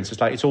experience. It's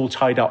like it's all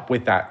tied up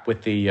with that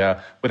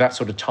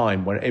sort of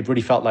time when it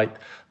really felt like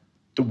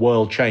the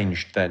world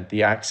changed. Then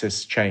the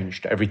axis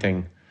changed.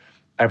 Everything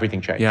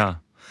changed. Yeah.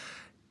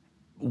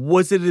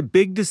 Was it a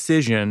big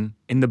decision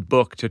in the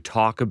book to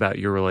talk about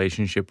your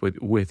relationship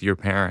with your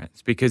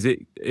parents? Because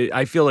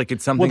I feel like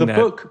it's something the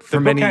book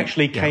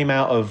actually came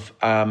out of.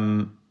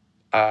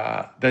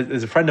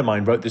 There's a friend of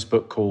mine wrote this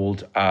book called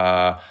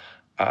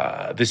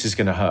 "This Is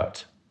Going to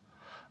Hurt,"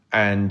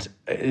 and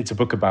it's a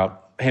book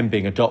about him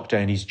being a doctor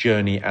and his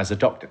journey as a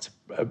doctor. It's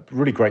a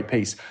really great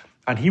piece.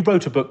 And he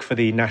wrote a book for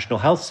the National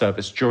Health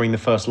Service during the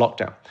first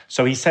lockdown.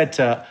 So he said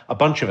to a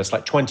bunch of us,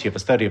 like 20 of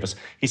us, 30 of us,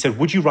 he said,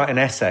 would you write an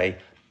essay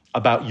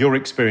about your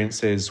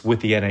experiences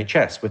with the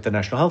NHS, with the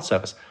National Health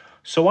Service?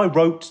 So I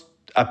wrote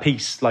a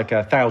piece, like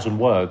 1,000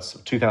 words,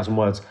 2,000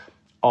 words,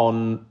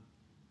 on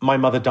my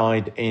mother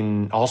died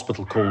in a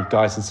hospital called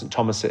Guy's and St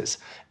Thomas's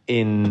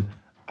in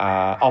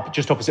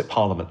just opposite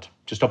Parliament,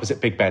 just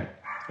opposite Big Ben.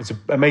 It's an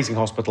amazing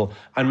hospital.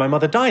 And my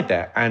mother died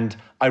there. And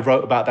I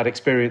wrote about that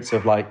experience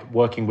of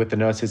working with the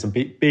nurses and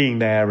being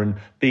there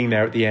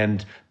at the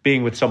end,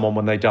 being with someone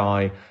when they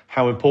die,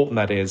 how important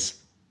that is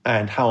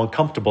and how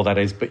uncomfortable that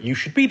is. But you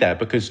should be there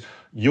because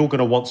you're going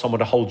to want someone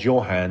to hold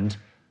your hand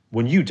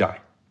when you die.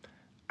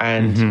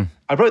 And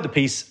I wrote the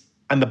piece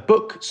and the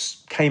book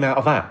came out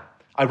of that.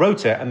 I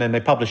wrote it and then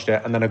they published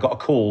it. And then I got a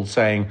call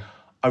saying,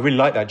 I really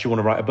like that. Do you want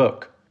to write a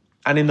book?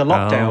 And in the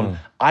lockdown,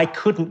 I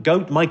couldn't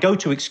go. My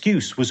go-to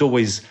excuse was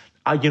always,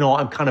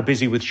 I'm kind of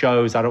busy with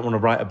shows. I don't want to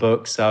write a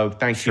book. So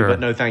thank you,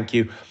 but no thank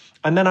you.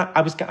 And then I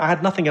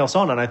had nothing else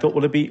on. And I thought,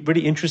 well, it'd be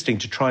really interesting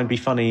to try and be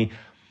funny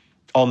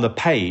on the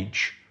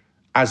page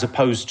as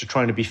opposed to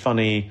trying to be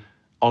funny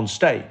on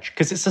stage.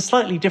 Because it's a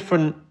slightly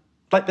different,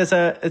 there's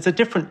a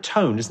different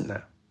tone, isn't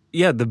there?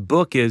 Yeah, the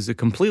book is a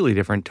completely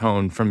different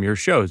tone from your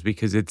shows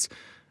because it's,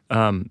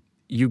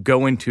 you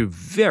go into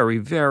very,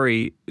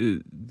 very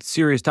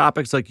serious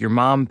topics like your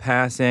mom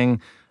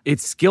passing. It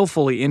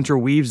skillfully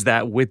interweaves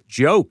that with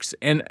jokes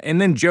and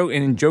then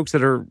jokes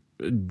that are,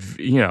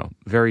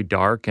 very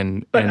dark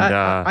But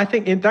I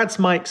think that's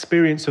my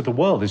experience of the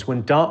world is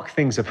when dark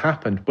things have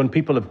happened, when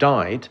people have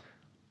died,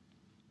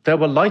 there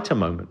were lighter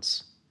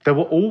moments. There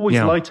were always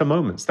lighter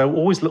moments. There were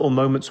always little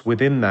moments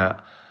within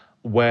that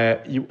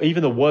where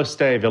even the worst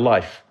day of your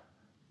life,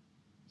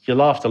 you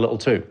laughed a little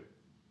too.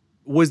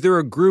 Was there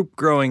a group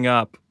growing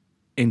up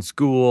in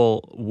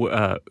school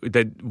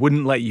that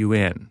wouldn't let you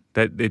in,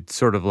 that it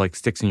sort of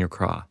sticks in your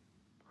craw?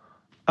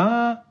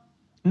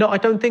 No, I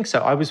don't think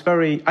so.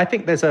 I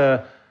think there's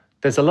a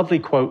lovely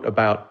quote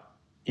about,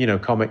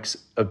 comics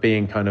of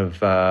being kind of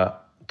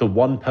the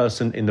one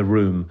person in the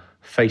room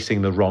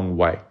facing the wrong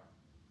way.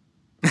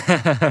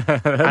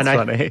 That's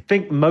funny. I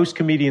think most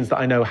comedians that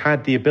I know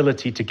had the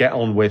ability to get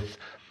on with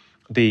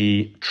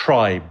the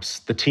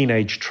tribes, the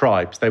teenage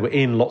tribes. They were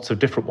in lots of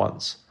different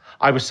ones.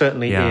 I was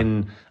certainly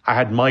I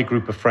had my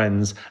group of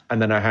friends,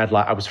 and then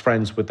I was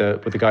friends with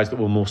the guys that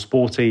were more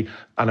sporty,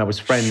 and I was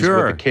friends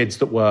with the kids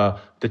that were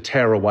the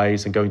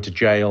tearaways and going to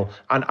jail.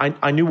 And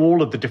I knew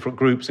all of the different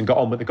groups and got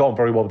on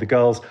very well with the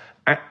girls.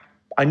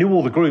 I knew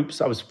all the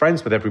groups. I was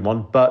friends with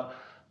everyone, but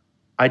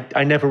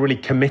I never really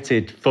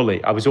committed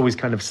fully. I was always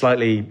kind of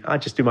I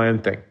just do my own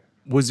thing.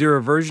 Was there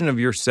a version of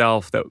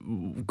yourself that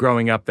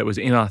growing up that was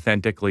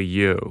inauthentically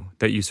you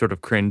that you sort of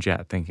cringe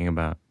at thinking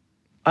about?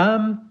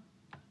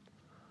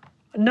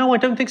 No, I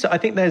don't think so. I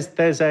think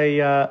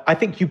I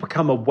think you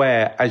become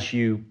aware as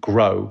you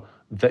grow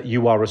that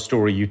you are a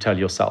story you tell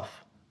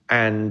yourself.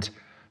 And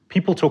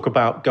people talk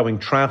about going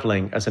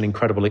traveling as an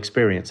incredible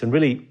experience. And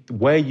really,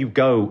 where you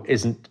go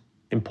isn't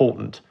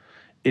important.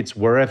 It's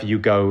wherever you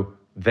go,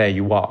 there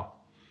you are.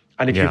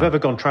 And if you've ever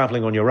gone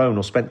traveling on your own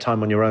or spent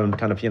time on your own,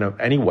 kind of,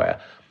 anywhere,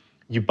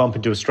 you bump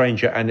into a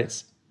stranger and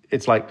it's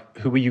like,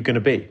 who are you going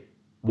to be?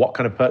 What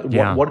kind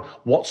of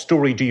what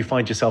story do you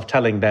find yourself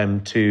telling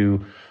them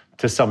to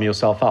sum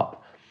yourself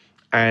up?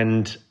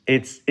 And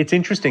it's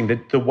interesting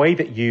that the way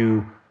that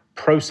you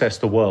process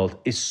the world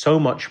is so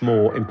much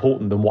more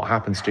important than what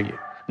happens to you.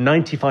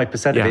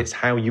 95% of it's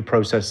how you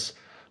process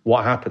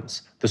what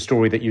happens, the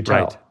story that you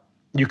tell. Right.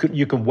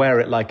 You can wear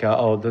it like,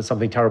 there's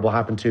something terrible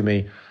happened to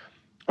me.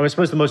 I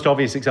suppose the most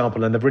obvious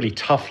example and the really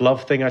tough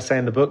love thing I say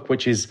in the book,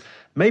 which is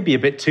maybe a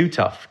bit too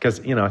tough because,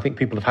 I think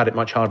people have had it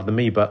much harder than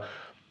me, but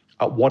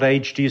at what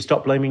age do you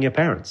stop blaming your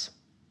parents?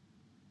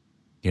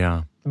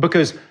 Yeah.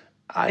 Because,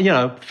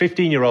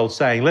 15-year-old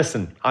saying,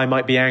 listen, I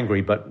might be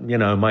angry, but,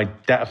 my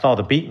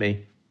father beat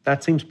me,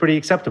 that seems pretty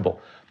acceptable.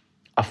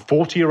 A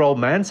 40-year-old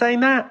man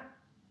saying that?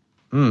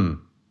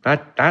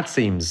 That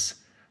seems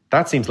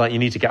like you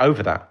need to get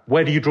over that.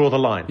 Where do you draw the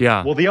line?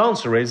 Yeah. Well, the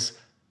answer is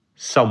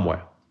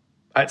somewhere.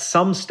 At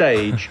some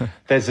stage,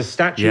 there's a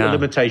statute of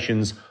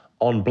limitations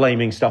on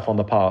blaming stuff on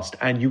the past.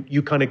 And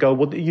you kind of go,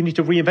 well, you need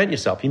to reinvent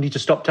yourself. You need to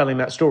stop telling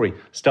that story.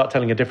 Start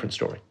telling a different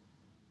story.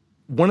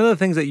 One of the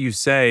things that you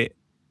say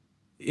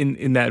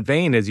in that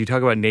vein is you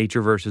talk about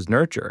nature versus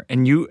nurture.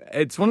 And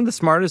it's one of the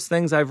smartest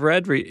things I've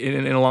read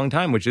in a long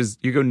time, which is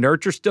you go,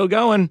 nurture's still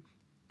going.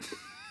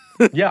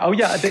 Yeah. Oh,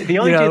 yeah. The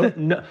idea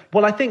that,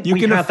 well, I think you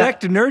can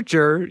affect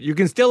nurture. You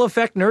can still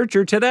affect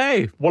nurture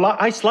today. Well,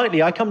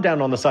 I come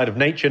down on the side of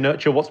nature.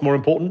 Nurture, what's more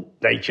important?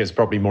 Nature's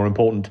probably more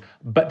important.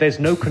 But there's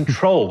no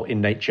control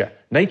in nature.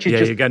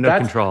 You got no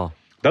control.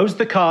 Those are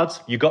the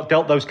cards. You got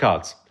dealt those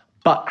cards.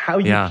 But how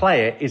you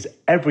play it is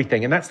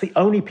everything. And that's the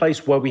only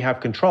place where we have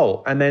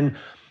control. And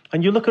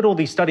you look at all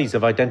these studies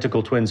of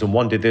identical twins, and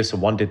one did this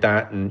and one did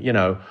that. And,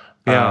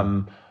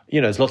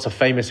 there's lots of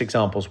famous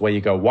examples where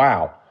you go,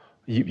 wow,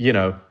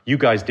 you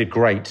guys did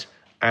great.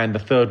 And the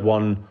third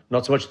one,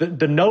 not so much.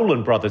 The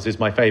Nolan brothers is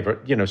my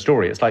favorite,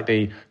 story. It's like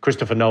the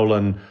Christopher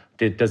Nolan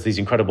does these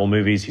incredible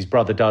movies. His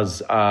brother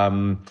does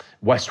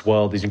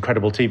Westworld, these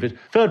incredible TV.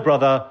 Third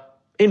brother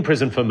in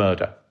prison for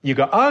murder. You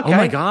go, oh, okay. Oh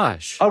my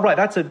gosh. Oh, right.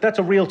 That's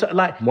a real,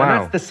 wow. And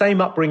that's the same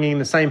upbringing,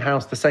 the same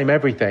house, the same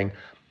everything.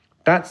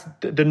 That's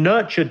the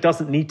nurture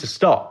doesn't need to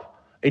stop.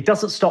 It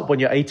doesn't stop when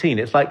you're 18.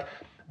 It's like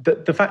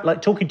the fact,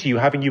 like talking to you,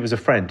 having you as a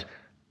friend,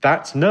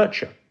 that's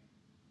nurture.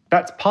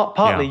 That's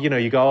partly,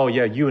 you go, oh,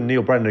 yeah, you and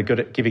Neil Brennan are good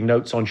at giving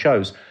notes on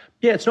shows.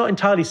 Yeah, it's not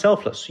entirely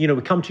selfless. We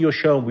come to your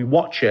show and we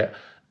watch it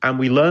and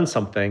we learn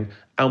something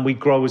and we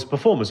grow as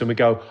performers and we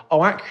go,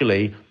 oh,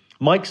 actually,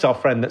 Mike's our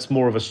friend that's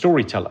more of a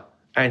storyteller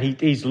and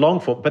he's long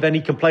form, but then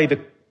he can play the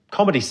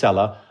comedy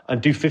seller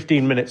and do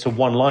 15 minutes of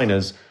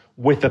one-liners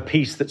with a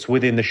piece that's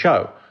within the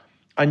show.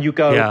 And you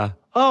go,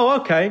 oh,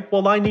 okay,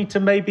 well, I need to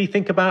maybe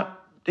think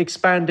about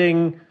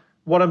expanding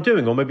what I'm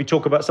doing or maybe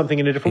talk about something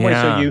in a different way.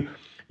 So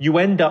you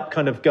end up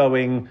kind of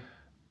going,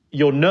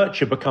 your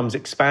nurture becomes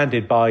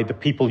expanded by the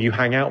people you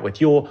hang out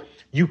with. You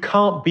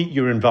can't beat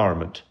your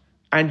environment.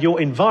 And your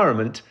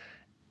environment,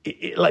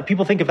 like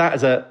people think of that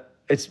as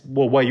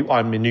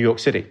I'm in New York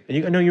City. And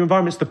you go, no, your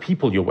environment's the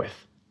people you're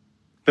with.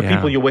 The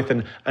people you're with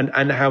and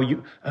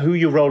who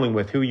you're rolling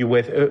with, who you're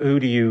with,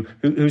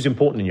 who's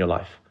important in your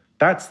life.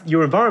 That's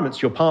your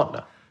environment's your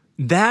partner.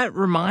 That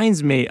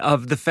reminds me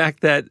of the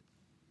fact that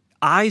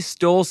I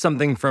stole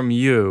something from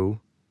you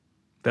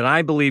that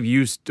I believe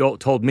you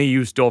told me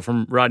you stole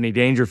from Rodney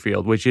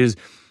Dangerfield, which is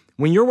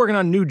when you're working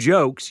on new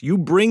jokes, you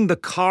bring the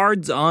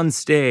cards on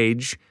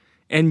stage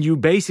and you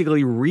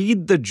basically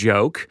read the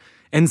joke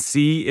and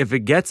see if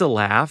it gets a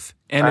laugh.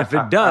 And if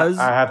it does...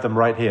 I have them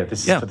right here.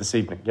 This is for this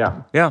evening.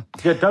 Yeah. Yeah.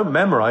 Yeah, don't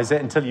memorize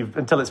it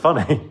until it's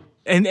funny.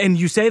 And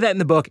you say that in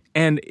the book,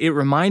 and it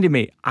reminded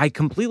me, I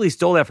completely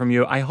stole that from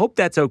you. I hope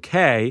that's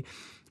okay.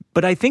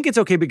 But I think it's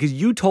okay because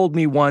you told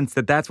me once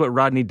that that's what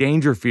Rodney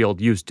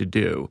Dangerfield used to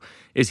do,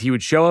 is he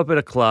would show up at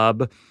a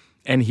club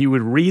and he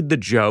would read the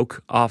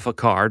joke off a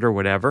card or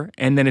whatever,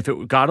 and then if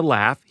it got a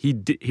laugh, he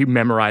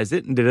memorized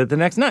it and did it the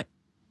next night.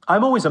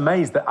 I'm always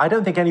amazed that I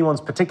don't think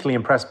anyone's particularly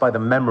impressed by the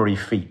memory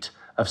feat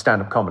of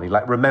stand-up comedy,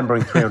 like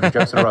remembering 300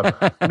 jokes in a row.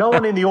 No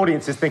one in the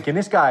audience is thinking,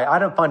 this guy, I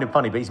don't find him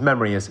funny, but his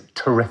memory is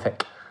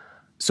terrific.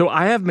 So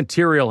I have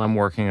material I'm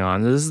working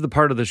on. This is the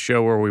part of the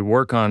show where we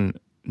work on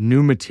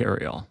new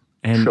material.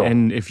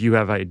 And if you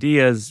have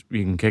ideas,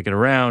 you can kick it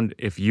around.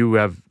 If you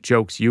have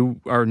jokes you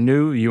are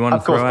new, you want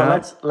to throw out.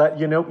 Of course, but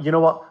you know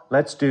what?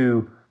 Let's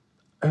do,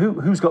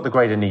 who's got the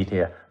greater need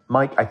here?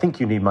 Mike, I think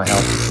you need my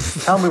help.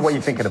 Tell me what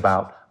you're thinking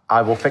about.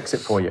 I will fix it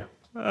for you.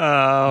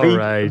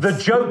 Right. The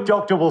joke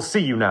doctor will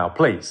see you now,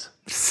 please.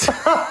 What's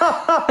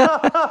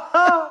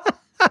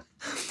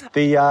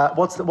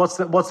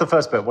the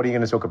first bit? What are you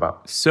going to talk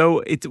about? So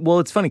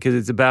it's funny because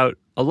it's about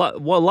a lot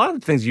of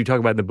the things you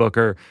talk about in the book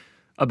are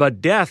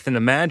about death and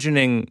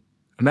imagining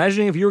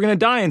if you were going to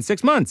die in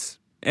 6 months.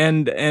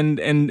 And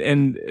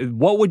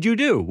what would you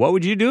do? What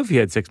would you do if you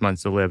had 6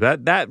 months to live?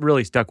 That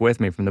really stuck with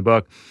me from the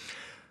book.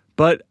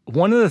 But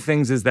one of the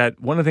things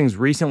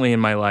recently in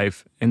my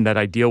life and that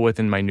I deal with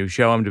in my new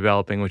show I'm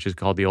developing, which is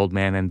called The Old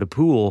Man and the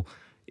Pool,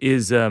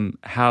 is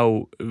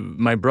how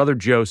my brother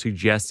Joe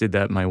suggested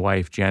that my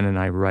wife Jen and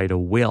I write a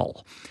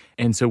will.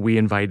 And so we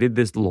invited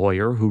this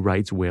lawyer who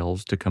writes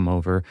wills to come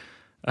over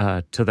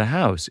to the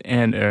house.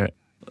 And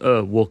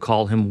we'll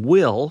call him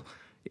Will.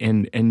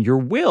 And your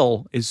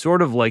will is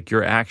sort of like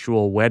your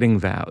actual wedding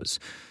vows,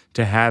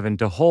 to have and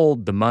to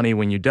hold the money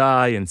when you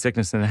die in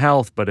sickness and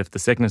health. But if the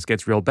sickness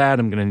gets real bad,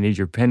 I'm going to need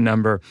your PIN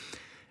number.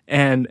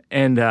 And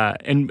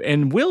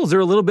wills are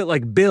a little bit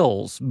like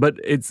bills, but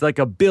it's like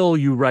a bill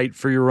you write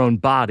for your own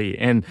body.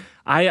 And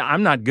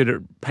I'm not good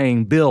at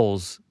paying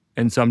bills,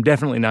 and so I'm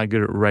definitely not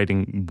good at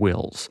writing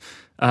wills.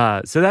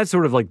 So that's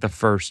sort of like the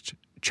first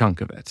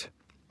chunk of it.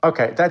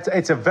 Okay,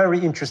 it's a very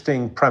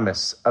interesting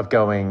premise of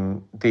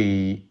going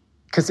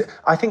because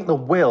I think the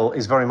will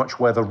is very much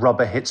where the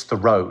rubber hits the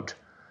road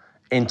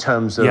in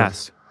terms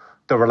of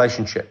the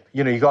relationship.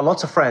 You know, you got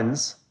lots of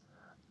friends,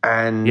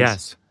 and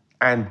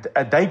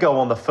they go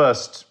on the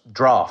first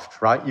draft,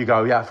 right? You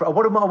go,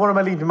 what am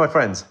I leaving to my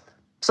friends?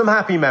 Some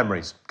happy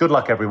memories. Good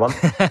luck, everyone.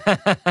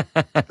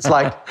 It's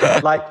like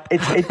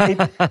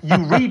you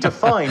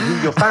redefine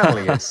who your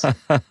family is.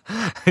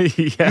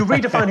 You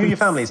redefine who your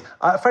family is.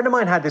 A friend of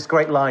mine had this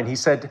great line. He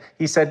said,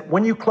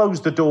 when you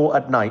close the door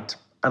at night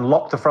and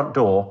lock the front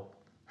door,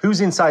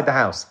 who's inside the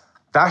house?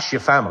 That's your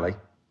family.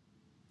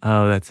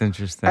 Oh, that's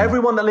interesting.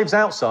 Everyone that lives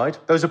outside,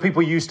 those are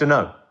people you used to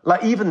know.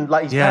 Like even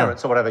like his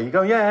parents or whatever. You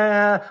go,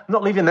 I'm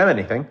not leaving them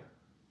anything.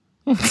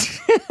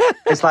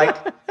 It's like,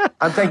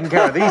 I'm taking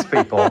care of these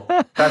people.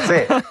 That's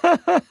it.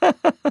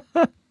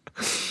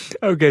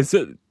 Okay,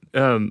 so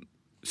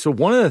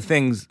one of the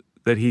things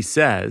that he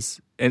says,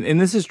 and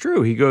this is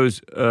true, he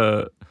goes,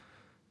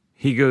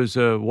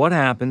 what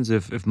happens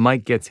if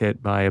Mike gets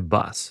hit by a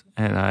bus?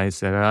 And I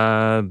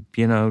said,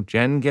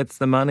 Jen gets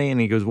the money.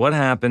 And he goes, what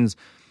happens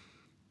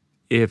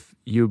if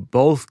you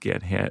both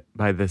get hit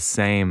by the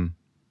same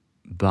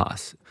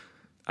bus?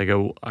 I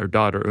go, our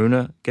daughter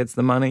Una gets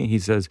the money. He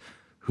says,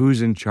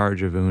 who's in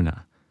charge of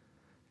Una?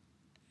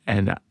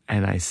 And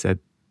I said,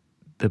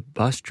 the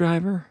bus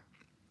driver?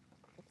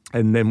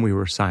 And then we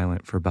were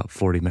silent for about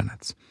 40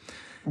 minutes.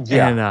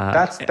 Yeah, and,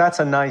 that's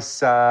a nice,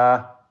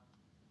 the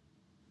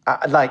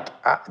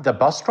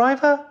bus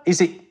driver? Is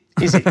it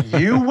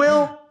you,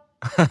 Will?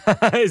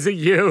 Is it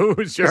you?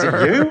 Sure. Is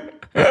it you?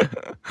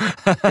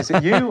 Is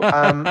it you?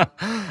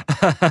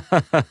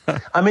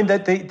 I mean,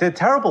 the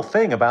terrible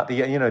thing about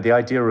the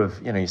idea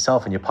of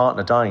yourself and your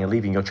partner dying and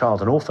leaving your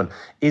child an orphan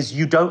is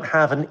you don't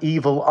have an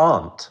evil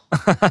aunt.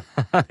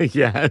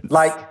 Yes.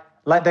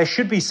 Like there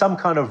should be some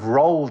kind of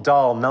roll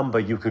dial number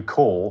you could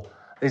call.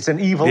 It's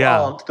an evil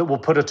aunt that will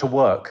put her to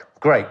work.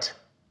 Great,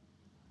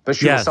 but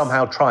she will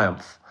somehow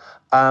triumph.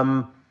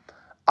 I've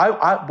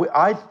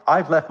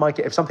left my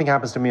kid. If something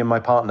happens to me and my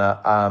partner,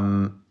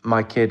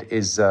 my kid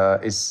is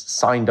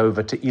signed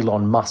over to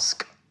Elon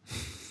Musk.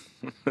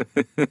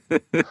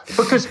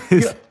 Because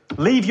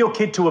leave your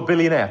kid to a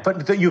billionaire,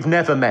 but that you've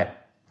never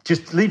met.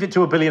 Just leave it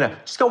to a billionaire.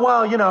 Just go,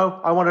 well,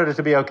 I wanted it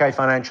to be okay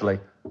financially.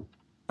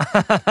 So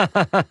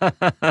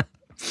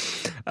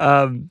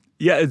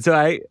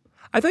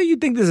I thought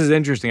you'd think this is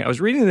interesting. I was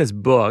reading this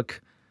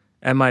book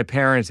at my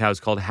parents' house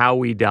called How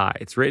We Die.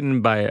 It's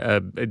written by a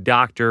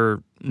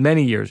doctor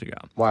many years ago.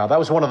 Wow, that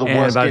was one of the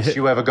worst gifts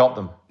you ever got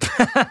them.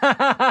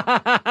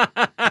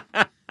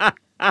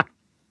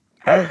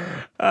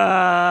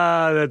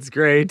 That's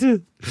great.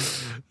 Hey,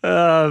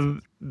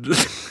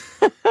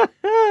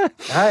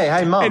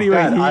 Mom, anyway,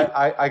 Dad,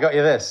 I got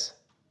you this.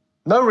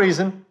 No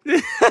reason.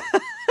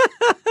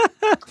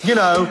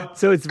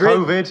 So it's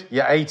COVID,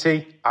 you're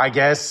 80, I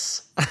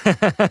guess.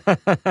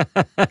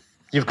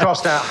 You've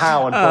crossed out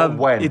how and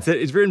when.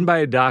 It's written by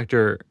a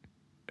doctor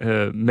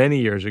many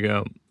years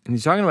ago, and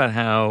he's talking about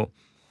how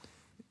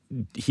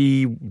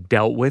he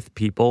dealt with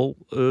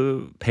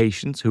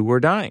patients who were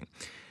dying.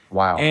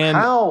 Wow. And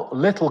how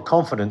little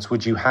confidence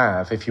would you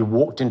have if you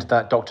walked into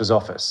that doctor's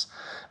office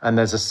and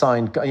there's a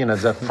signed,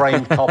 there's a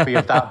framed copy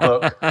of that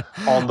book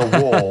on the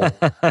wall,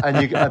 and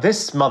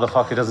this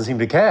motherfucker doesn't seem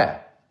to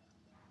care.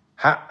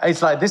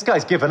 It's like, this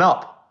guy's given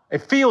up.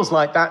 It feels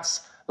like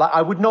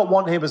I would not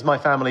want him as my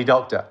family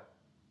doctor.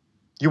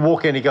 You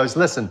walk in, he goes,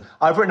 listen,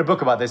 I've written a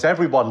book about this.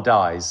 Everyone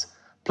dies.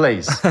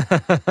 Please.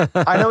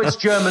 I know it's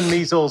German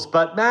measles,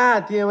 but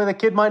the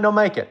kid might not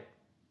make it.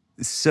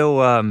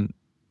 So,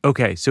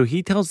 okay, so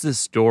he tells this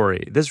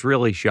story. This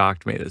really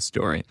shocked me, this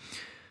story.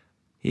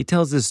 He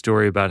tells this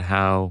story about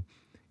how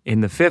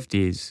in the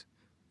 50s,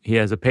 he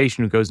has a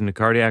patient who goes into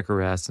cardiac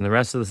arrest, and the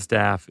rest of the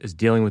staff is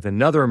dealing with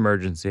another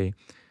emergency,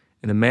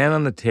 and the man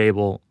on the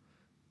table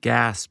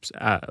gasps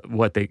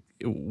what they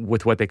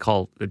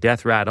call the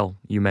death rattle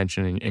you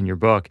mentioned in your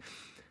book,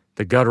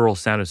 the guttural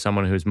sound of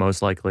someone who's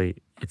most likely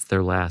it's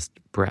their last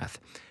breath.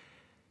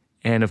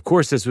 And of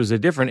course, this was a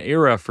different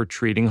era for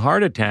treating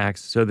heart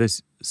attacks. So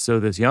this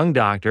young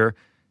doctor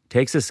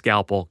takes a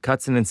scalpel,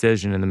 cuts an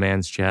incision in the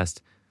man's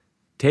chest,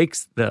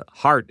 takes the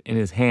heart in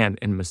his hand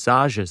and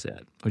massages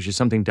it, which is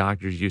something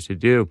doctors used to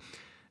do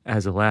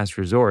as a last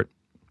resort.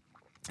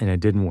 And it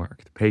didn't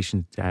work. The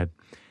patient's dead.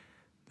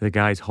 The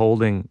guy's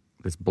holding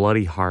this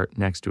bloody heart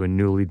next to a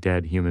newly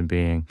dead human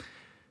being.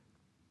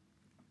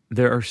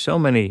 There are so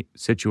many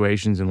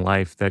situations in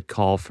life that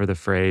call for the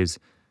phrase,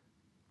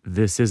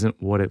 this isn't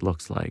what it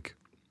looks like.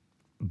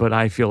 But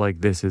I feel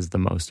like this is the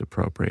most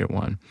appropriate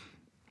one.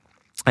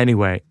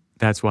 Anyway,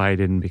 that's why I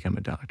didn't become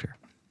a doctor.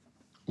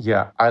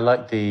 Yeah, I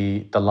like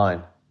the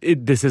line.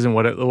 This isn't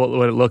what it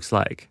looks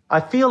like. I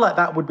feel like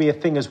that would be a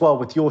thing as well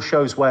with your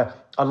shows where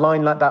a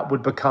line like that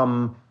would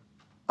become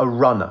a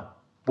runner,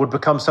 would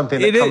become something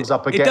that comes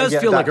up again. It does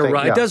feel like a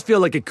runner. It does feel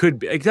like it could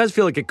be. It does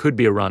feel like it could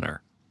be a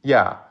runner.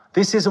 Yeah,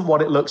 this isn't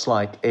what it looks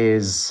like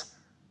is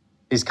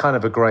kind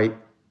of a great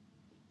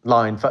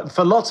line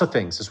for lots of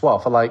things as well.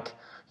 For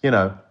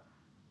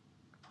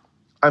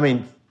I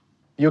mean,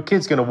 your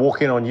kid's going to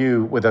walk in on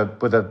you with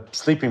a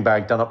sleeping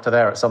bag done up to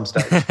there at some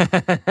stage.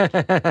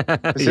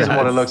 This isn't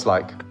what it looks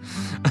like.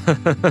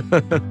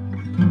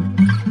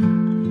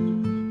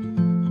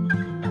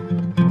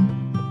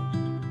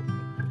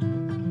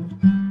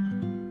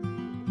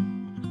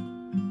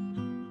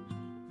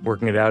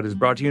 Working It Out is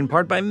brought to you in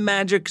part by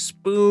Magic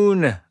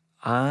Spoon.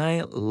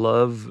 I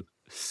love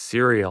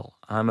cereal.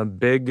 I'm a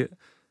big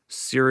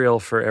cereal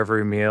for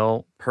every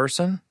meal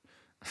person.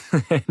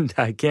 And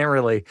I can't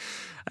really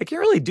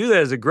do that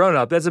as a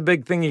grown-up. That's a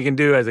big thing you can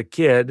do as a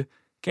kid.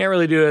 Can't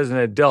really do it as an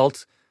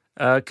adult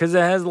because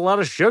it has a lot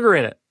of sugar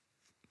in it.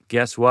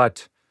 Guess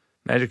what?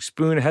 Magic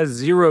Spoon has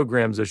 0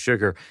 grams of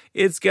sugar.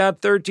 It's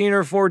got 13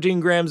 or 14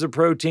 grams of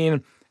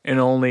protein and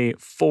only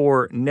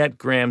 4 net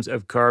grams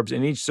of carbs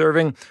in each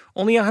serving.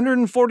 Only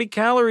 140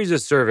 calories a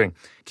serving.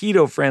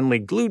 Keto-friendly,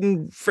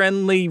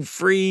 gluten-friendly,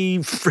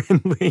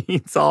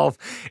 free-friendly.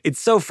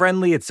 It's so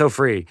friendly, it's so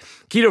free.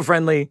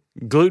 Keto-friendly,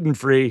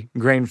 gluten-free,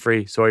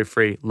 grain-free,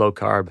 soy-free,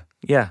 low-carb.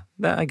 Yeah,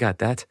 I got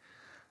that.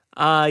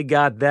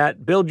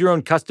 Build your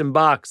own custom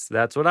box.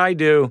 That's what I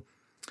do.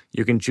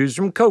 You can choose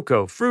from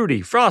cocoa,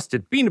 fruity,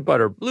 frosted, peanut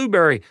butter,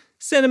 blueberry,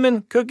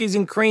 cinnamon, cookies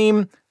and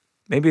cream.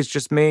 Maybe it's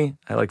just me.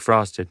 I like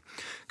frosted.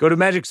 Go to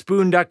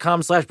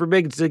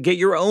magicspoon.com/Birbigs to get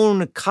your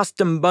own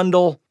custom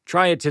bundle.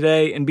 Try it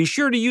today and be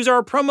sure to use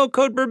our promo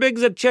code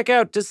Birbigs at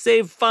checkout to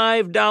save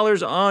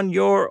 $5 on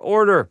your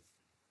order.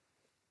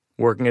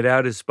 Working It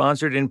Out is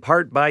sponsored in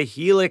part by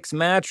Helix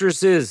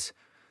Mattresses.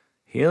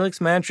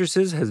 Helix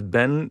Mattresses has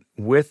been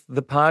with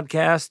the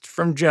podcast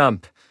from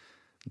jump.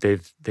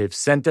 They've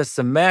sent us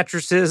some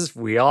mattresses.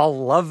 We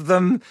all love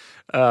them.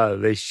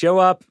 They show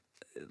up.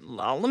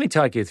 Let me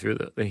talk you through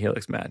the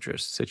Helix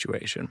mattress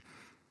situation.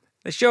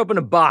 They show up in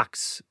a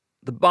box.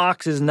 The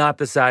box is not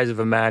the size of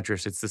a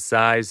mattress. It's the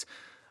size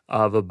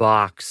of a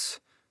box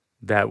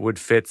that would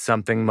fit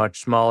something much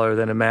smaller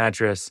than a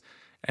mattress.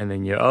 And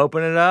then you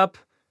open it up,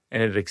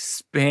 and it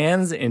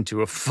expands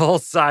into a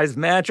full-size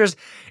mattress,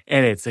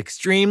 and it's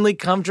extremely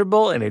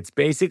comfortable, and it's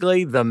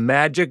basically the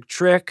magic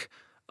trick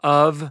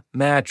of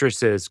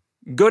mattresses.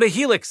 Go to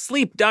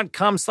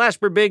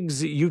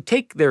helixsleep.com/Birbigs. You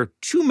take their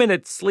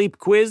 2-minute sleep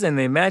quiz and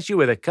they match you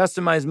with a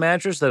customized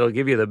mattress that'll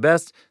give you the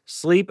best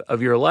sleep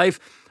of your life.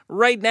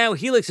 Right now,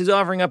 Helix is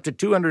offering up to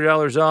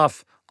 $200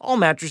 off all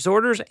mattress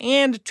orders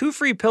and 2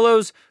 free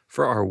pillows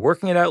for our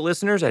Working It Out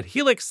listeners at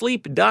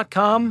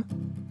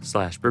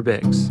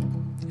helixsleep.com/Birbigs.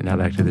 And now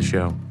back to the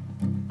show.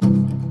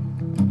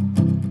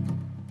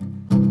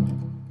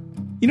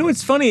 You know,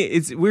 it's funny.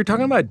 We were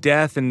talking about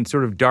death and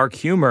sort of dark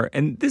humor,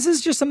 and this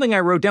is just something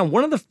I wrote down.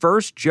 One of the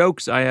first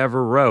jokes I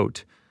ever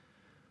wrote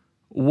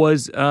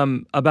was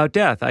about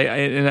death.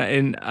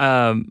 When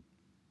I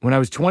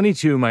was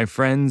 22, my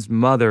friend's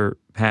mother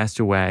passed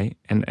away,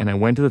 and I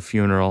went to the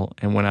funeral,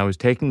 and when I was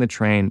taking the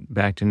train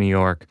back to New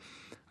York,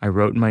 I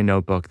wrote in my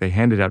notebook, they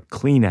handed out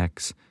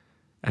Kleenex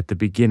at the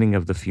beginning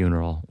of the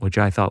funeral, which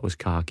I thought was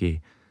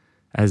cocky,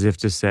 as if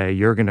to say,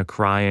 you're going to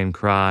cry and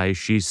cry,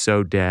 she's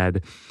so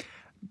dead.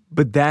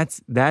 But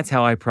that's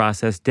how I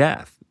process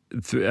death,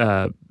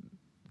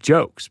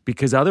 jokes,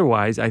 because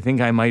otherwise I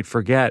think I might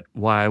forget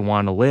why I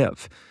want to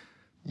live.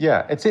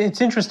 Yeah,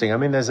 it's interesting. I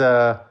mean, there's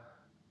a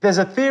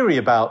theory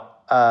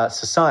about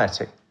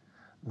society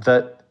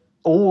that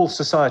all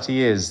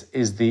society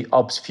is the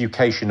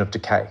obfuscation of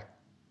decay.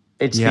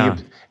 It's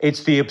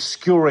the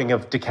obscuring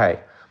of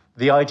decay.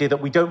 The idea that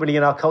we don't really,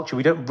 in our culture,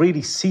 we don't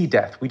really see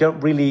death. We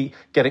don't really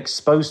get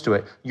exposed to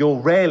it. You're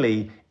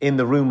rarely in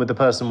the room with the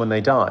person when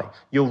they die.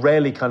 You're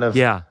rarely kind of,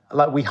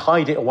 like we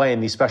hide it away in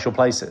these special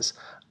places.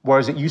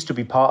 Whereas it used to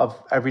be part of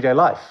everyday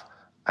life.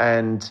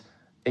 And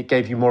it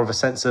gave you more of a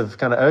sense of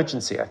kind of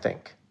urgency, I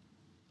think.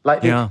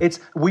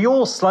 We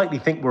all slightly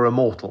think we're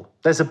immortal.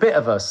 There's a bit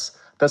of us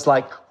that's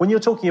like, when you're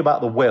talking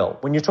about the will,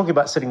 when you're talking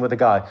about sitting with a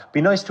guy,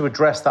 be nice to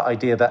address that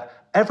idea that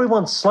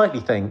everyone slightly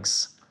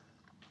thinks,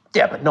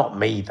 yeah, but not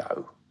me,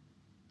 though.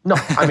 No,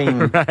 I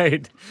mean...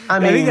 Right. I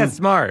think that's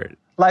smart.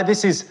 Like,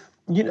 this is...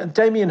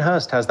 Damien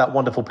Hirst has that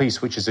wonderful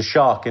piece, which is a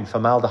shark in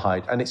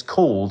formaldehyde, and it's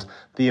called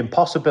The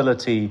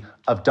Impossibility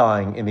of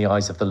Dying in the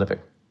Eyes of the Living.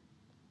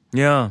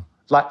 Yeah.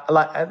 Like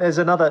there's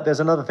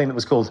another thing that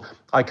was called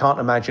I Can't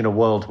Imagine a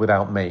World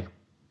Without Me.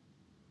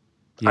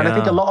 Yeah. And I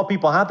think a lot of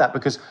people had that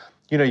because...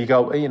 you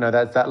go,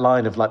 that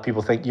line of like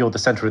people think you're the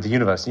center of the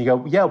universe. And you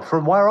go, yeah,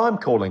 from where I'm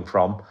calling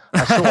from,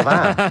 I sort of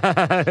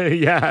am.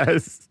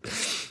 Yes,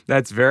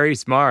 that's very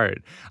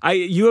smart.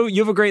 You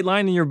have a great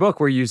line in your book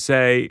where you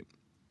say,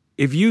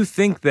 if you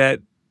think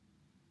that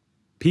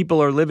people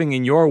are living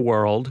in your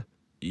world,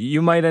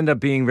 you might end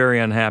up being very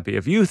unhappy.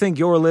 If you think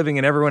you're living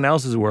in everyone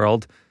else's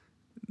world,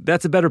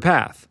 that's a better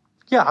path.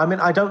 Yeah, I mean,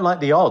 I don't like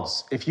the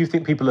odds. If you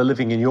think people are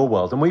living in your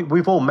world, and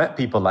we've all met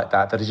people like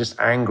that are just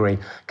angry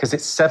because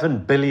it's 7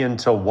 billion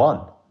to 1.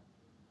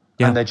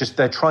 Yeah. And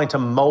they're trying to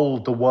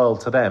mold the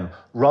world to them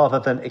rather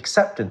than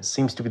acceptance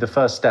seems to be the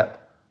first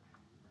step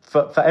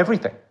for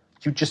everything.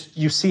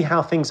 You see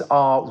how things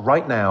are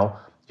right now.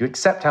 You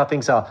accept how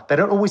things are. They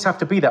don't always have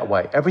to be that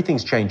way.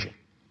 Everything's changing.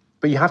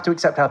 But you have to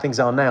accept how things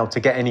are now to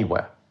get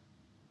anywhere.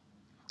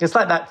 It's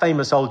like that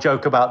famous old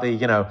joke about the,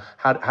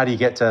 how do you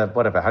get to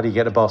whatever? How do you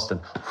get to Boston?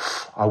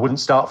 I wouldn't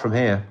start from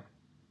here.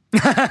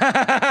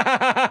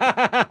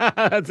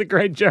 That's a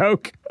great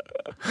joke.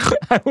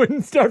 I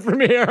wouldn't start from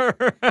here.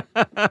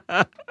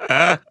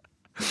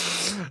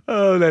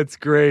 Oh, that's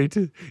great.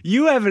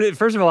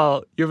 First of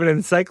all, you have an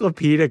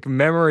encyclopedic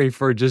memory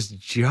for just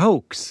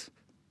jokes.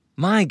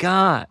 My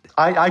God.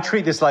 I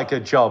treat this like a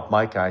job,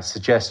 Mike. I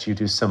suggest you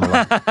do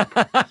similar.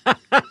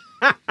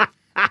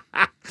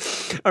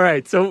 All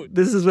right, so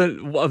this is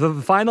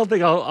the final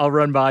thing I'll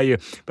run by you.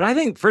 But I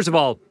think, first of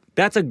all,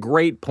 that's a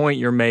great point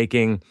you're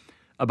making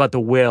about the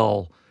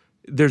will.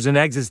 There's an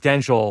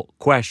existential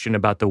question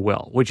about the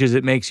will, which is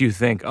it makes you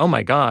think, oh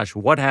my gosh,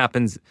 what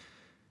happens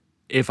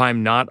if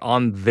I'm not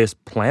on this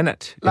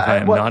planet, if I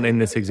am not in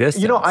this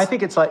existence? I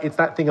think it's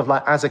that thing of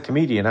as a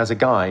comedian, as a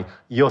guy,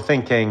 you're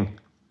thinking,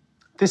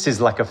 this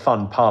is like a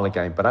fun parlor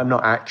game, but I'm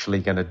not actually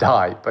going to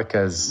die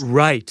because...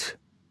 Right.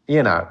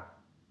 Because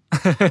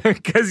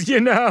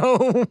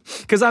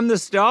I'm the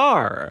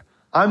star.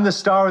 I'm the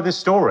star of this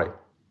story.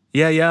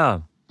 Yeah.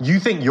 You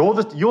think you're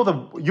a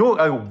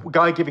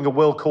guy giving a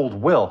will called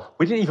Will.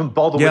 We didn't even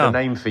bother with a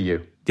name for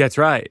you. That's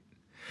right.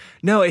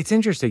 No, it's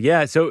interesting.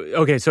 Yeah.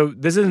 So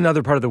this is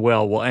another part of the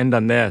will. We'll end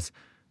on this.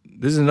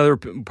 This is another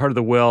part of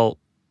the will.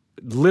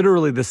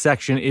 Literally, the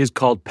section is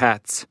called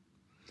pets.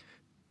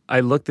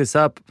 I looked this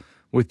up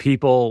with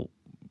people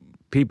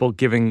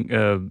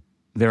giving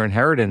their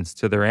inheritance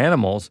to their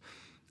animals.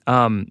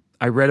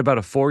 I read about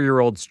a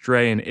 4-year-old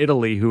stray in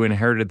Italy who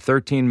inherited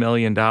 $13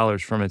 million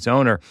from its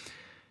owner.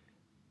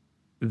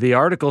 The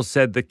article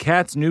said the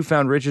cat's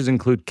newfound riches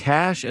include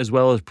cash as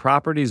well as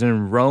properties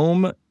in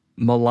Rome,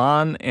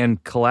 Milan,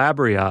 and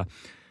Calabria.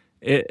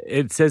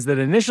 It says that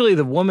initially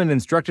the woman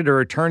instructed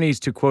her attorneys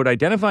to, quote,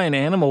 identify an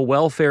animal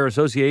welfare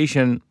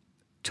association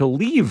to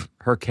leave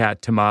her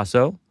cat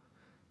Tommaso,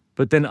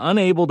 but then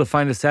unable to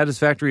find a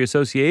satisfactory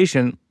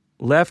association,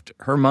 left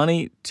her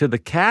money to the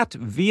cat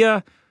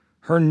via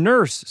her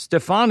nurse,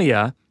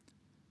 Stefania.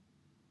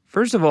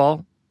 First of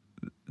all,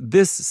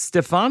 this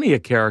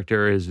Stefania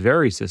character is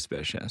very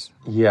suspicious.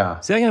 Yeah.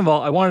 Second of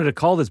all, I wanted to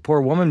call this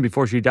poor woman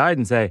before she died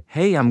and say,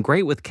 hey, I'm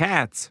great with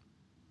cats.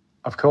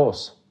 Of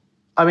course.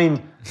 I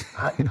mean,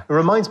 it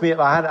reminds me,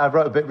 I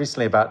wrote a bit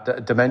recently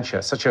about dementia.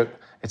 It's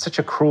such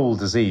a cruel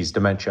disease,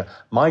 dementia.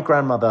 My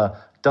grandmother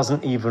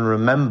doesn't even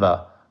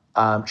remember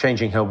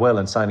changing her will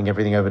and signing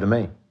everything over to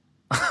me.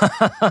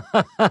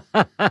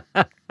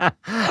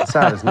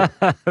 Sad, isn't it?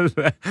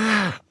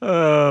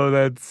 Oh,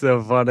 that's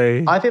so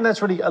funny. I think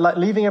that's really like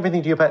leaving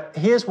everything to your pet.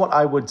 Here's what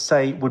I would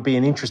say would be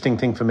an interesting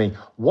thing for me.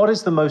 What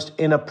is the most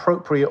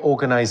inappropriate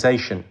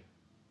organization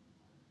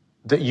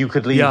that you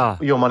could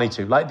leave your money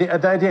to? Like the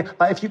idea,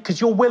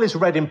 because your will is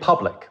read in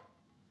public.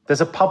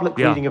 There's a public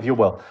reading of your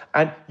will,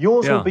 and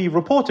yours will be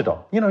reported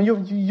on.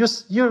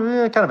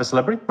 You're kind of a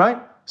celebrity,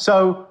 right?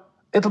 So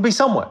it'll be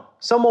somewhere.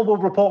 Someone will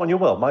report on your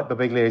will. Mike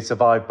Birbiglia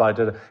survived by...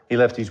 He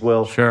left his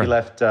will. Sure. He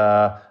left...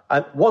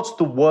 and what's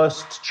the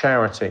worst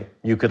charity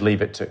you could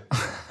leave it to?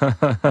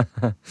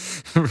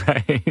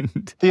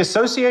 Right. The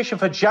Association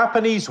for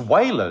Japanese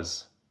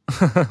Whalers.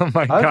 Oh,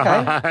 my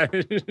God.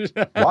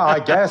 Well, I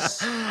guess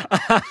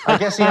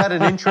he had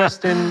an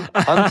interest in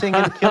hunting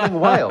and killing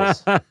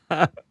whales.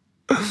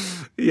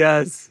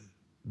 Yes.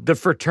 The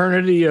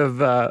fraternity of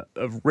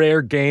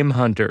rare game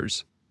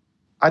hunters.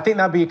 I think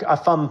that'd be a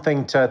fun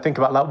thing to think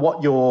about, like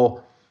what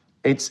your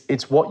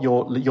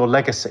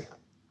legacy.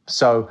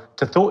 So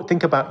to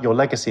think about your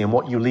legacy and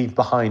what you leave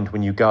behind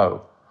when you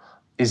go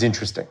is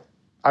interesting.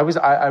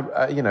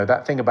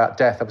 That thing about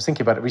death. I was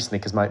thinking about it recently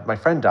because my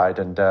friend died,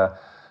 and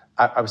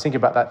I was thinking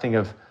about that thing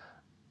of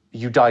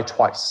you die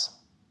twice.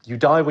 You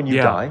die when you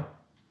die,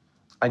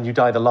 and you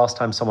die the last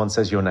time someone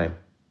says your name.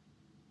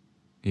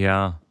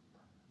 Yeah,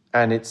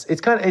 and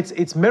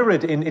it's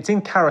mirrored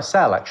in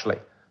Carousel actually.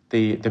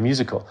 The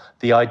musical,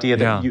 the idea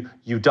that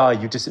you die,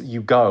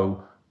 you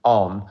go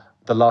on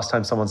the last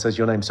time someone says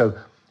your name. So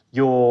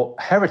your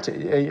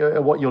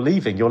heritage, what you're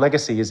leaving, your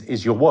legacy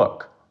is your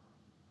work.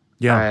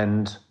 Yeah,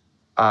 and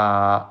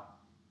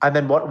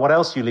then what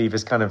else you leave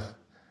is kind of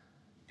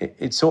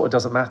it sort of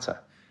doesn't matter.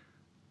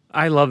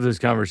 I love this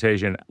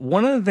conversation.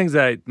 One of the things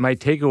that my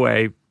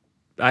takeaway,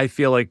 I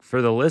feel like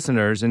for the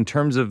listeners, in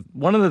terms of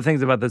one of the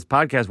things about this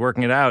podcast,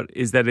 Working It Out,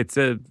 is that it's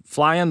a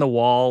fly on the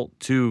wall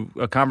to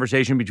a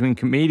conversation between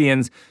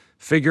comedians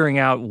figuring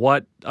out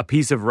what a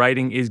piece of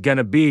writing is going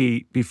to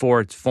be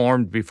before it's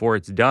formed, before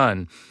it's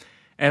done.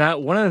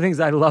 And one of the things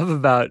I love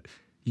about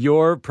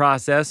your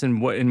process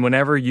and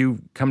whenever you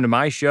come to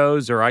my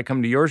shows or I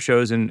come to your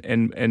shows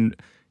and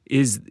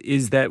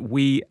is that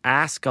we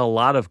ask a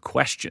lot of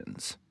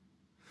questions.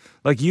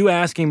 Like you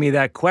asking me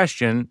that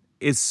question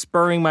is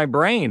spurring my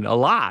brain a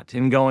lot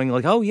and going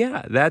like, oh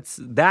yeah, that's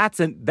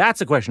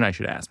a question I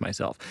should ask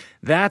myself.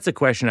 That's a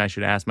question I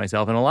should ask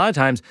myself. And a lot of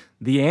times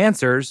the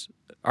answers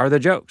are the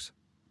jokes.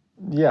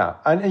 Yeah.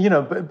 And,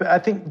 but I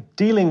think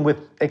dealing with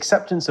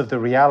acceptance of the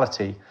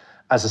reality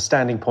as a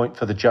standing point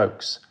for the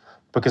jokes,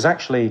 because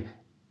actually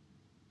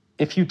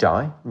if you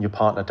die and your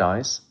partner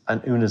dies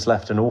and Una's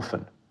left an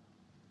orphan,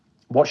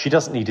 What she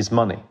doesn't need is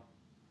money.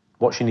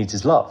 What she needs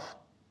is love.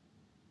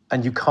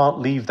 And you can't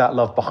leave that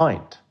love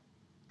behind.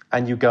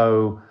 And you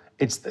go,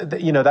 it's,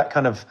 you know, that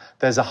kind of,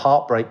 there's a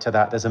heartbreak to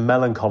that. There's a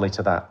melancholy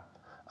to that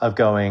of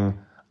going,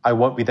 I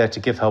won't be there to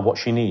give her what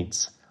she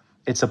needs.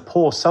 It's a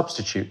poor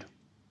substitute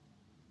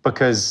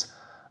because,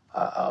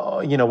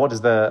 you know, what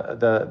does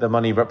the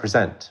money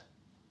represent?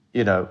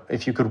 You know,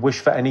 if you could wish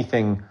for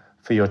anything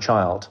for your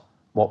child,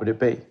 what would it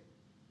be?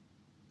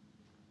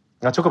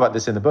 I talk about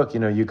this in the book. You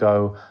know, you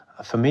go,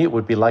 for me, it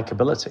would be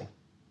likability.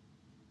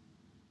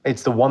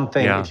 It's the one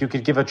thing, if you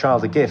could give a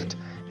child a gift,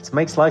 it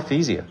makes life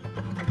easier.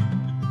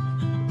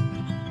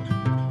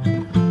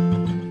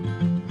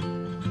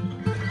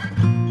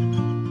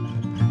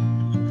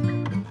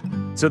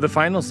 So the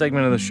final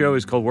segment of the show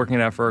is called Working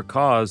It Out for a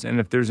Cause. And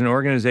if there's an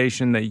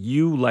organization that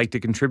you like to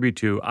contribute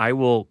to, I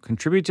will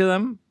contribute to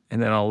them,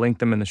 and then I'll link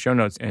them in the show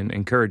notes and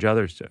encourage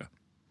others to.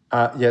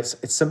 Yes,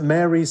 it's St.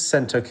 Mary's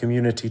Centre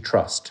Community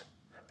Trust,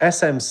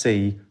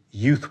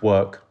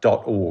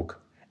 smcyouthwork.org.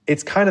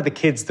 It's kind of the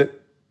kids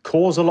that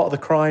cause a lot of the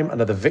crime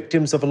and are the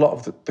victims of a lot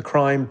of the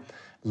crime,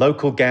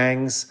 local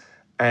gangs,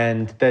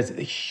 and there's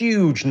a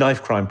huge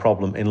knife crime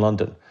problem in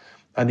London.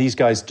 And these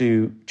guys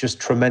do just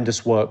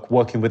tremendous work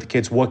working with the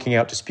kids, working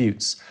out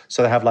disputes.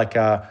 So they have like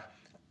a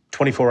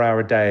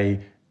 24-hour-a-day,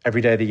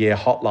 every day of the year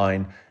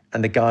hotline,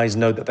 and the guys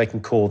know that they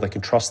can call, they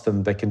can trust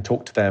them, they can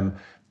talk to them,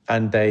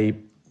 and they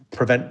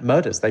prevent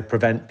murders. They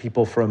prevent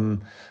people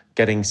from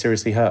getting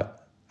seriously hurt.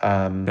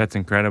 That's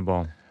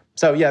incredible.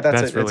 So yeah,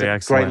 that's really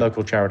it's a great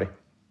local charity.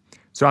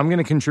 So I'm going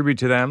to contribute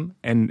to them,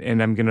 and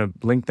I'm going to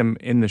link them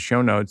in the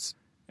show notes.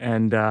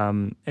 And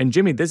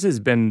Jimmy, this has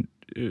been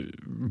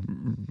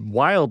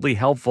wildly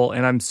helpful,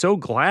 and I'm so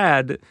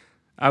glad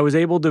I was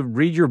able to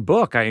read your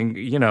book.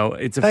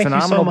 It's a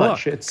phenomenal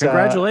book. It's,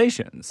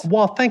 Congratulations.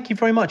 Well, thank you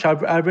very much.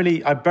 I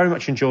very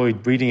much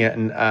enjoyed reading it,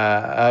 and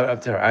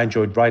I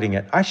enjoyed writing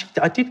it. Actually,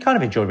 I did kind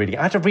of enjoy reading it.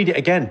 I had to read it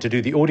again to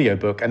do the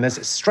audiobook, and there's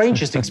a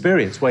strangest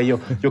experience where you're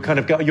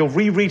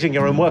rereading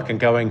your own work and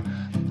going,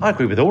 I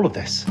agree with all of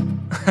this.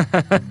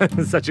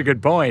 Such a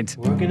good point.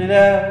 Working it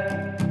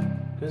out,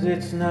 'cause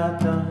it's not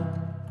done.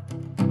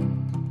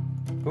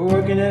 We're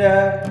working it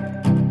out,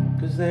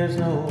 'cause there's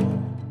no one.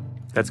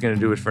 That's going to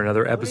do it for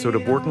another episode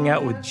of Working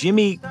Out with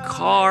Jimmy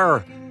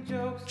Carr.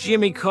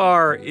 Jimmy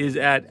Carr is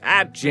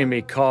at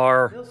Jimmy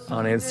Carr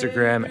on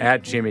Instagram,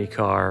 at Jimmy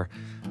Carr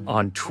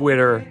on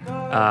Twitter.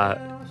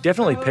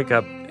 Definitely pick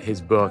up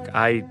his book.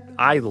 I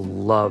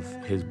love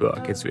his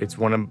book. It's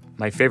one of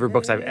my favorite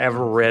books I've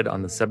ever read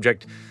on the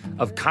subject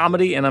of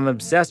comedy, and I'm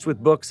obsessed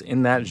with books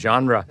in that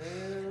genre.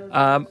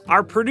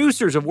 Our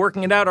producers of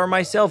Working It Out are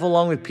myself,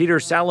 along with Peter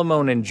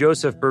Salamone and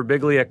Joseph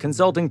Birbiglia,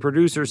 consulting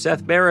producer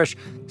Seth Barish,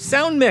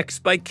 sound mix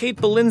by Kate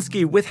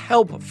Belinsky with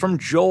help from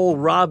Joel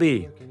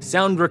Robbie,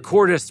 sound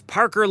recordist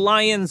Parker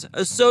Lyons,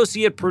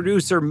 associate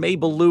producer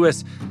Mabel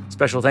Lewis.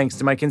 Special thanks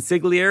to my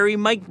consigliere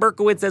Mike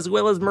Berkowitz, as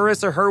well as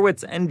Marissa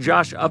Hurwitz and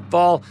Josh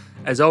Upfall.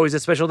 As always,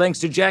 a special thanks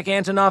to Jack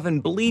Antonoff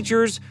and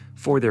Bleachers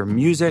for their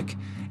music,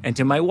 and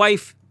to my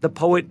wife, the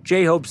poet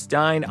J-Hope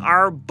Stein.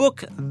 Our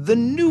book, The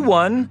New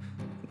One,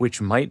 which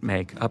might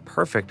make a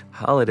perfect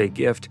holiday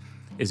gift,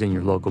 is in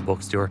your local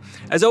bookstore.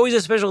 As always,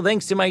 a special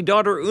thanks to my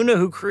daughter Una,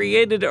 who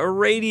created a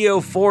radio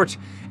fort.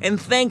 And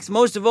thanks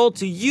most of all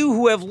to you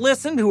who have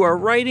listened, who are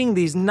writing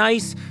these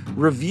nice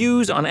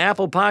reviews on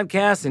Apple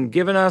Podcasts and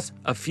giving us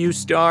a few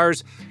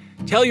stars.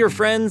 Tell your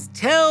friends,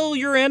 tell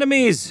your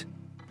enemies.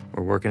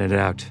 We're working it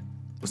out.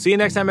 We'll see you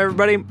next time,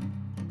 everybody.